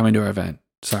 He's not coming to our event.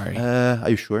 Sorry. Are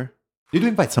you sure? Did you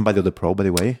invite somebody on the pro, by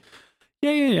the way?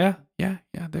 Yeah. Can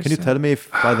you tell me if,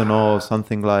 I don't know,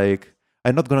 something like,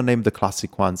 I'm not going to name the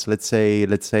classic ones. Let's say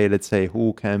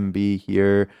who can be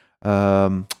here.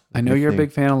 I know you're a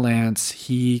big fan of Lance.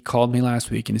 He called me last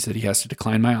week and he said he has to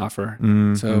decline my offer.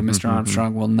 So Mr.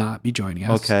 Armstrong will not be joining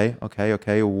us. Okay.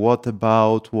 What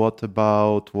about? No,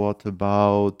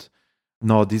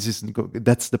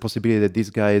 that's the possibility that this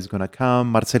guy is going to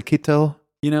come. Marcel Kittel.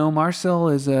 Marcel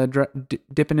is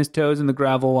dipping his toes in the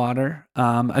gravel water.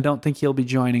 I don't think he'll be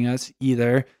joining us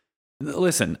either.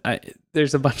 Listen,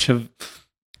 there's a bunch of...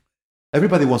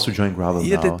 Everybody wants to join gravel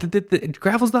now.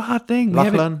 Gravel's the hot thing.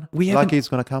 Lucky is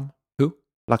going to come. Who?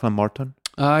 Lachlan Morton.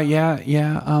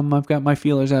 Yeah. I've got my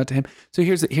feelers out to him. So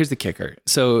here's the kicker.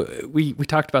 So we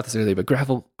talked about this earlier, but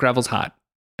gravel's hot.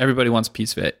 Everybody wants a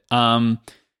piece of it.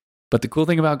 But the cool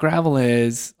thing about gravel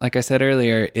is, like I said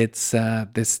earlier, it's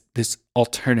this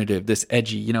alternative, this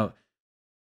edgy. The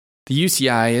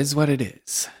UCI is what it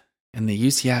is, and the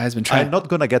UCI has been trying. I'm not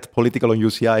gonna get political on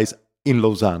UCIs in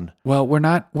Lausanne. Well, we're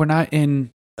not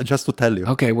in. Just to tell you.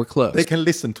 Okay, we're close. They can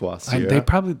listen to us.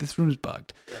 This room is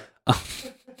bugged. Yeah.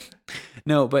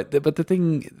 No, but the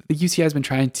thing, the UCI has been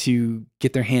trying to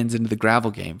get their hands into the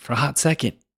gravel game for a hot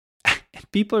second,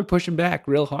 and people are pushing back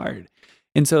real hard.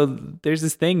 And so there's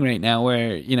this thing right now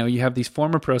where, you have these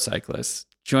former pro cyclists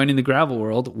joining the gravel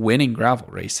world, winning gravel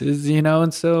races,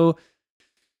 and so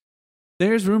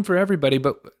there's room for everybody,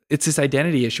 but it's this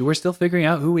identity issue. We're still figuring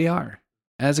out who we are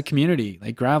as a community,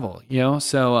 like gravel,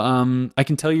 So I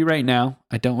can tell you right now,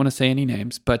 I don't want to say any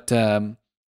names, but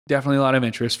definitely a lot of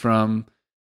interest from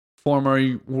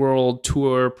former World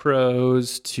Tour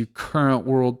pros to current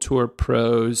World Tour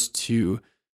pros to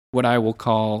what I will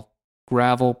call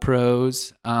gravel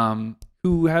pros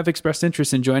who have expressed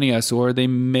interest in joining us, or they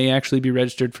may actually be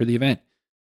registered for the event.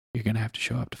 You're going to have to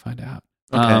show up to find out.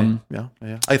 Okay.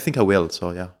 Yeah. I think I will.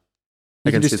 So yeah,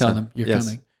 you can just tell them you're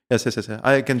coming. Yes.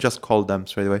 I can just call them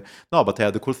straight away. No, but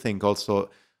the cool thing also,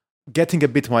 getting a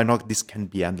bit more, this can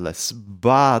be endless.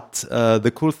 But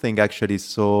the cool thing actually,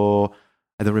 so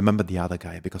I don't remember the other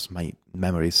guy because my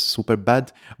memory is super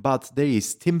bad. But there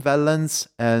is Tim Vellens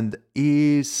and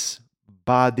his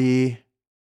buddy,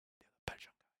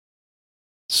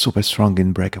 super strong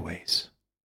in breakaways.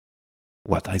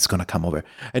 What is gonna come over?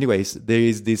 Anyways, there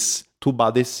is these two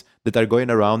buddies that are going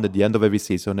around at the end of every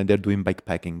season and they're doing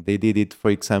bikepacking. They did it,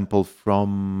 for example,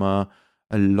 from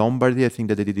Lombardy. I think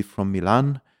that they did it from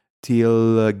Milan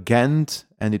till Ghent,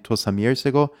 and it was some years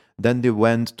ago. Then they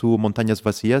went to Montañas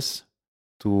Vacías,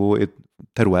 to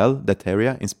Teruel, that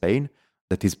area in Spain.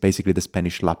 That is basically the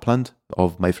Spanish Lapland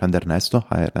of my friend Ernesto.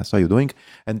 Hi Ernesto, how are you doing?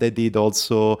 And they did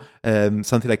also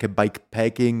something like a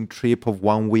bikepacking trip of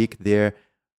 1 week there.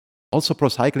 also pro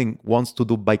cycling wants to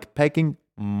do bikepacking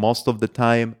most of the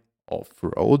time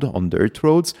off-road on dirt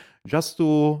roads, just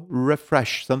to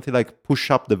refresh, something like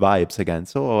push up the vibes again.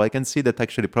 So I can see that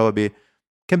actually probably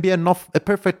can be a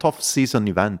perfect off-season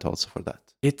event also for that.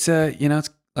 It's it's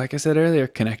like I said earlier,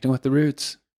 connecting with the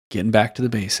roots, getting back to the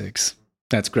basics.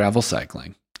 That's gravel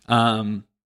cycling.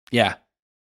 Yeah,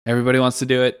 everybody wants to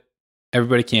do it.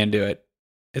 Everybody can do it.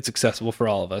 It's accessible for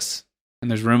all of us, and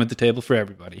there's room at the table for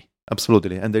everybody.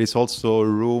 Absolutely. And there is also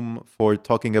room for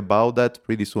talking about that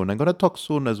pretty soon. I'm going to talk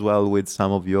soon as well with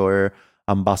some of your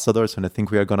ambassadors, and I think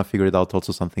we are going to figure it out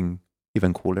also something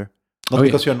even cooler. Not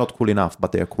because you're not cool enough,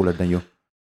 but they are cooler than you.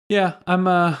 Yeah, I'm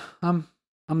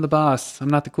the boss. I'm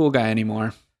not the cool guy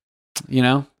anymore.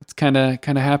 It's kind of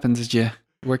happens as you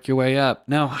work your way up.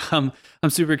 No, I'm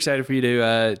super excited for you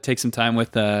to take some time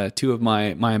with two of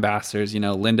my ambassadors.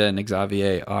 Linda and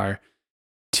Xavier are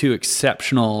two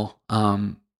exceptional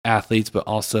athletes, but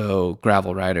also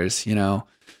gravel riders.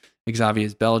 Xavier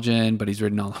is Belgian, but he's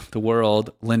ridden all over the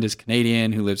world. Linda's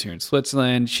Canadian, who lives here in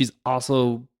Switzerland. She's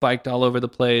also biked all over the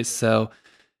place. So,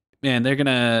 man, I'm going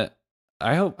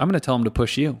to tell them to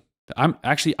push you. I'm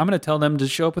going to tell them to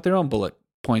show up with their own bullet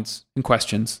points and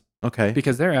questions. Okay.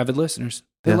 Because they're avid listeners.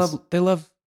 They love,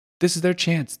 this is their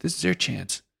chance. This is their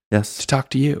chance. Yes. To talk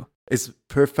to you. It's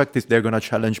perfect if they're going to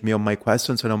challenge me on my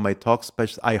questions and on my talks,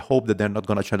 but I hope that they're not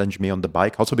going to challenge me on the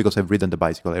bike. Also because I've ridden the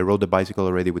bicycle. I rode the bicycle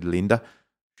already with Linda.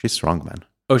 She's strong, man.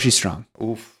 Oh, she's strong.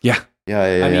 Oof. Yeah. Yeah.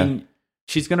 I mean,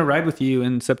 she's going to ride with you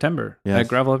in September at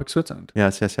Gravel Epic Switzerland.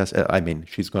 Yes. I mean,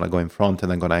 she's going to go in front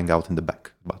and I'm going to hang out in the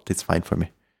back, but it's fine for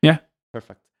me. Yeah.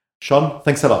 Perfect. Sean,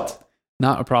 thanks a lot.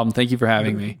 Not a problem. Thank you for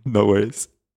having me. No worries.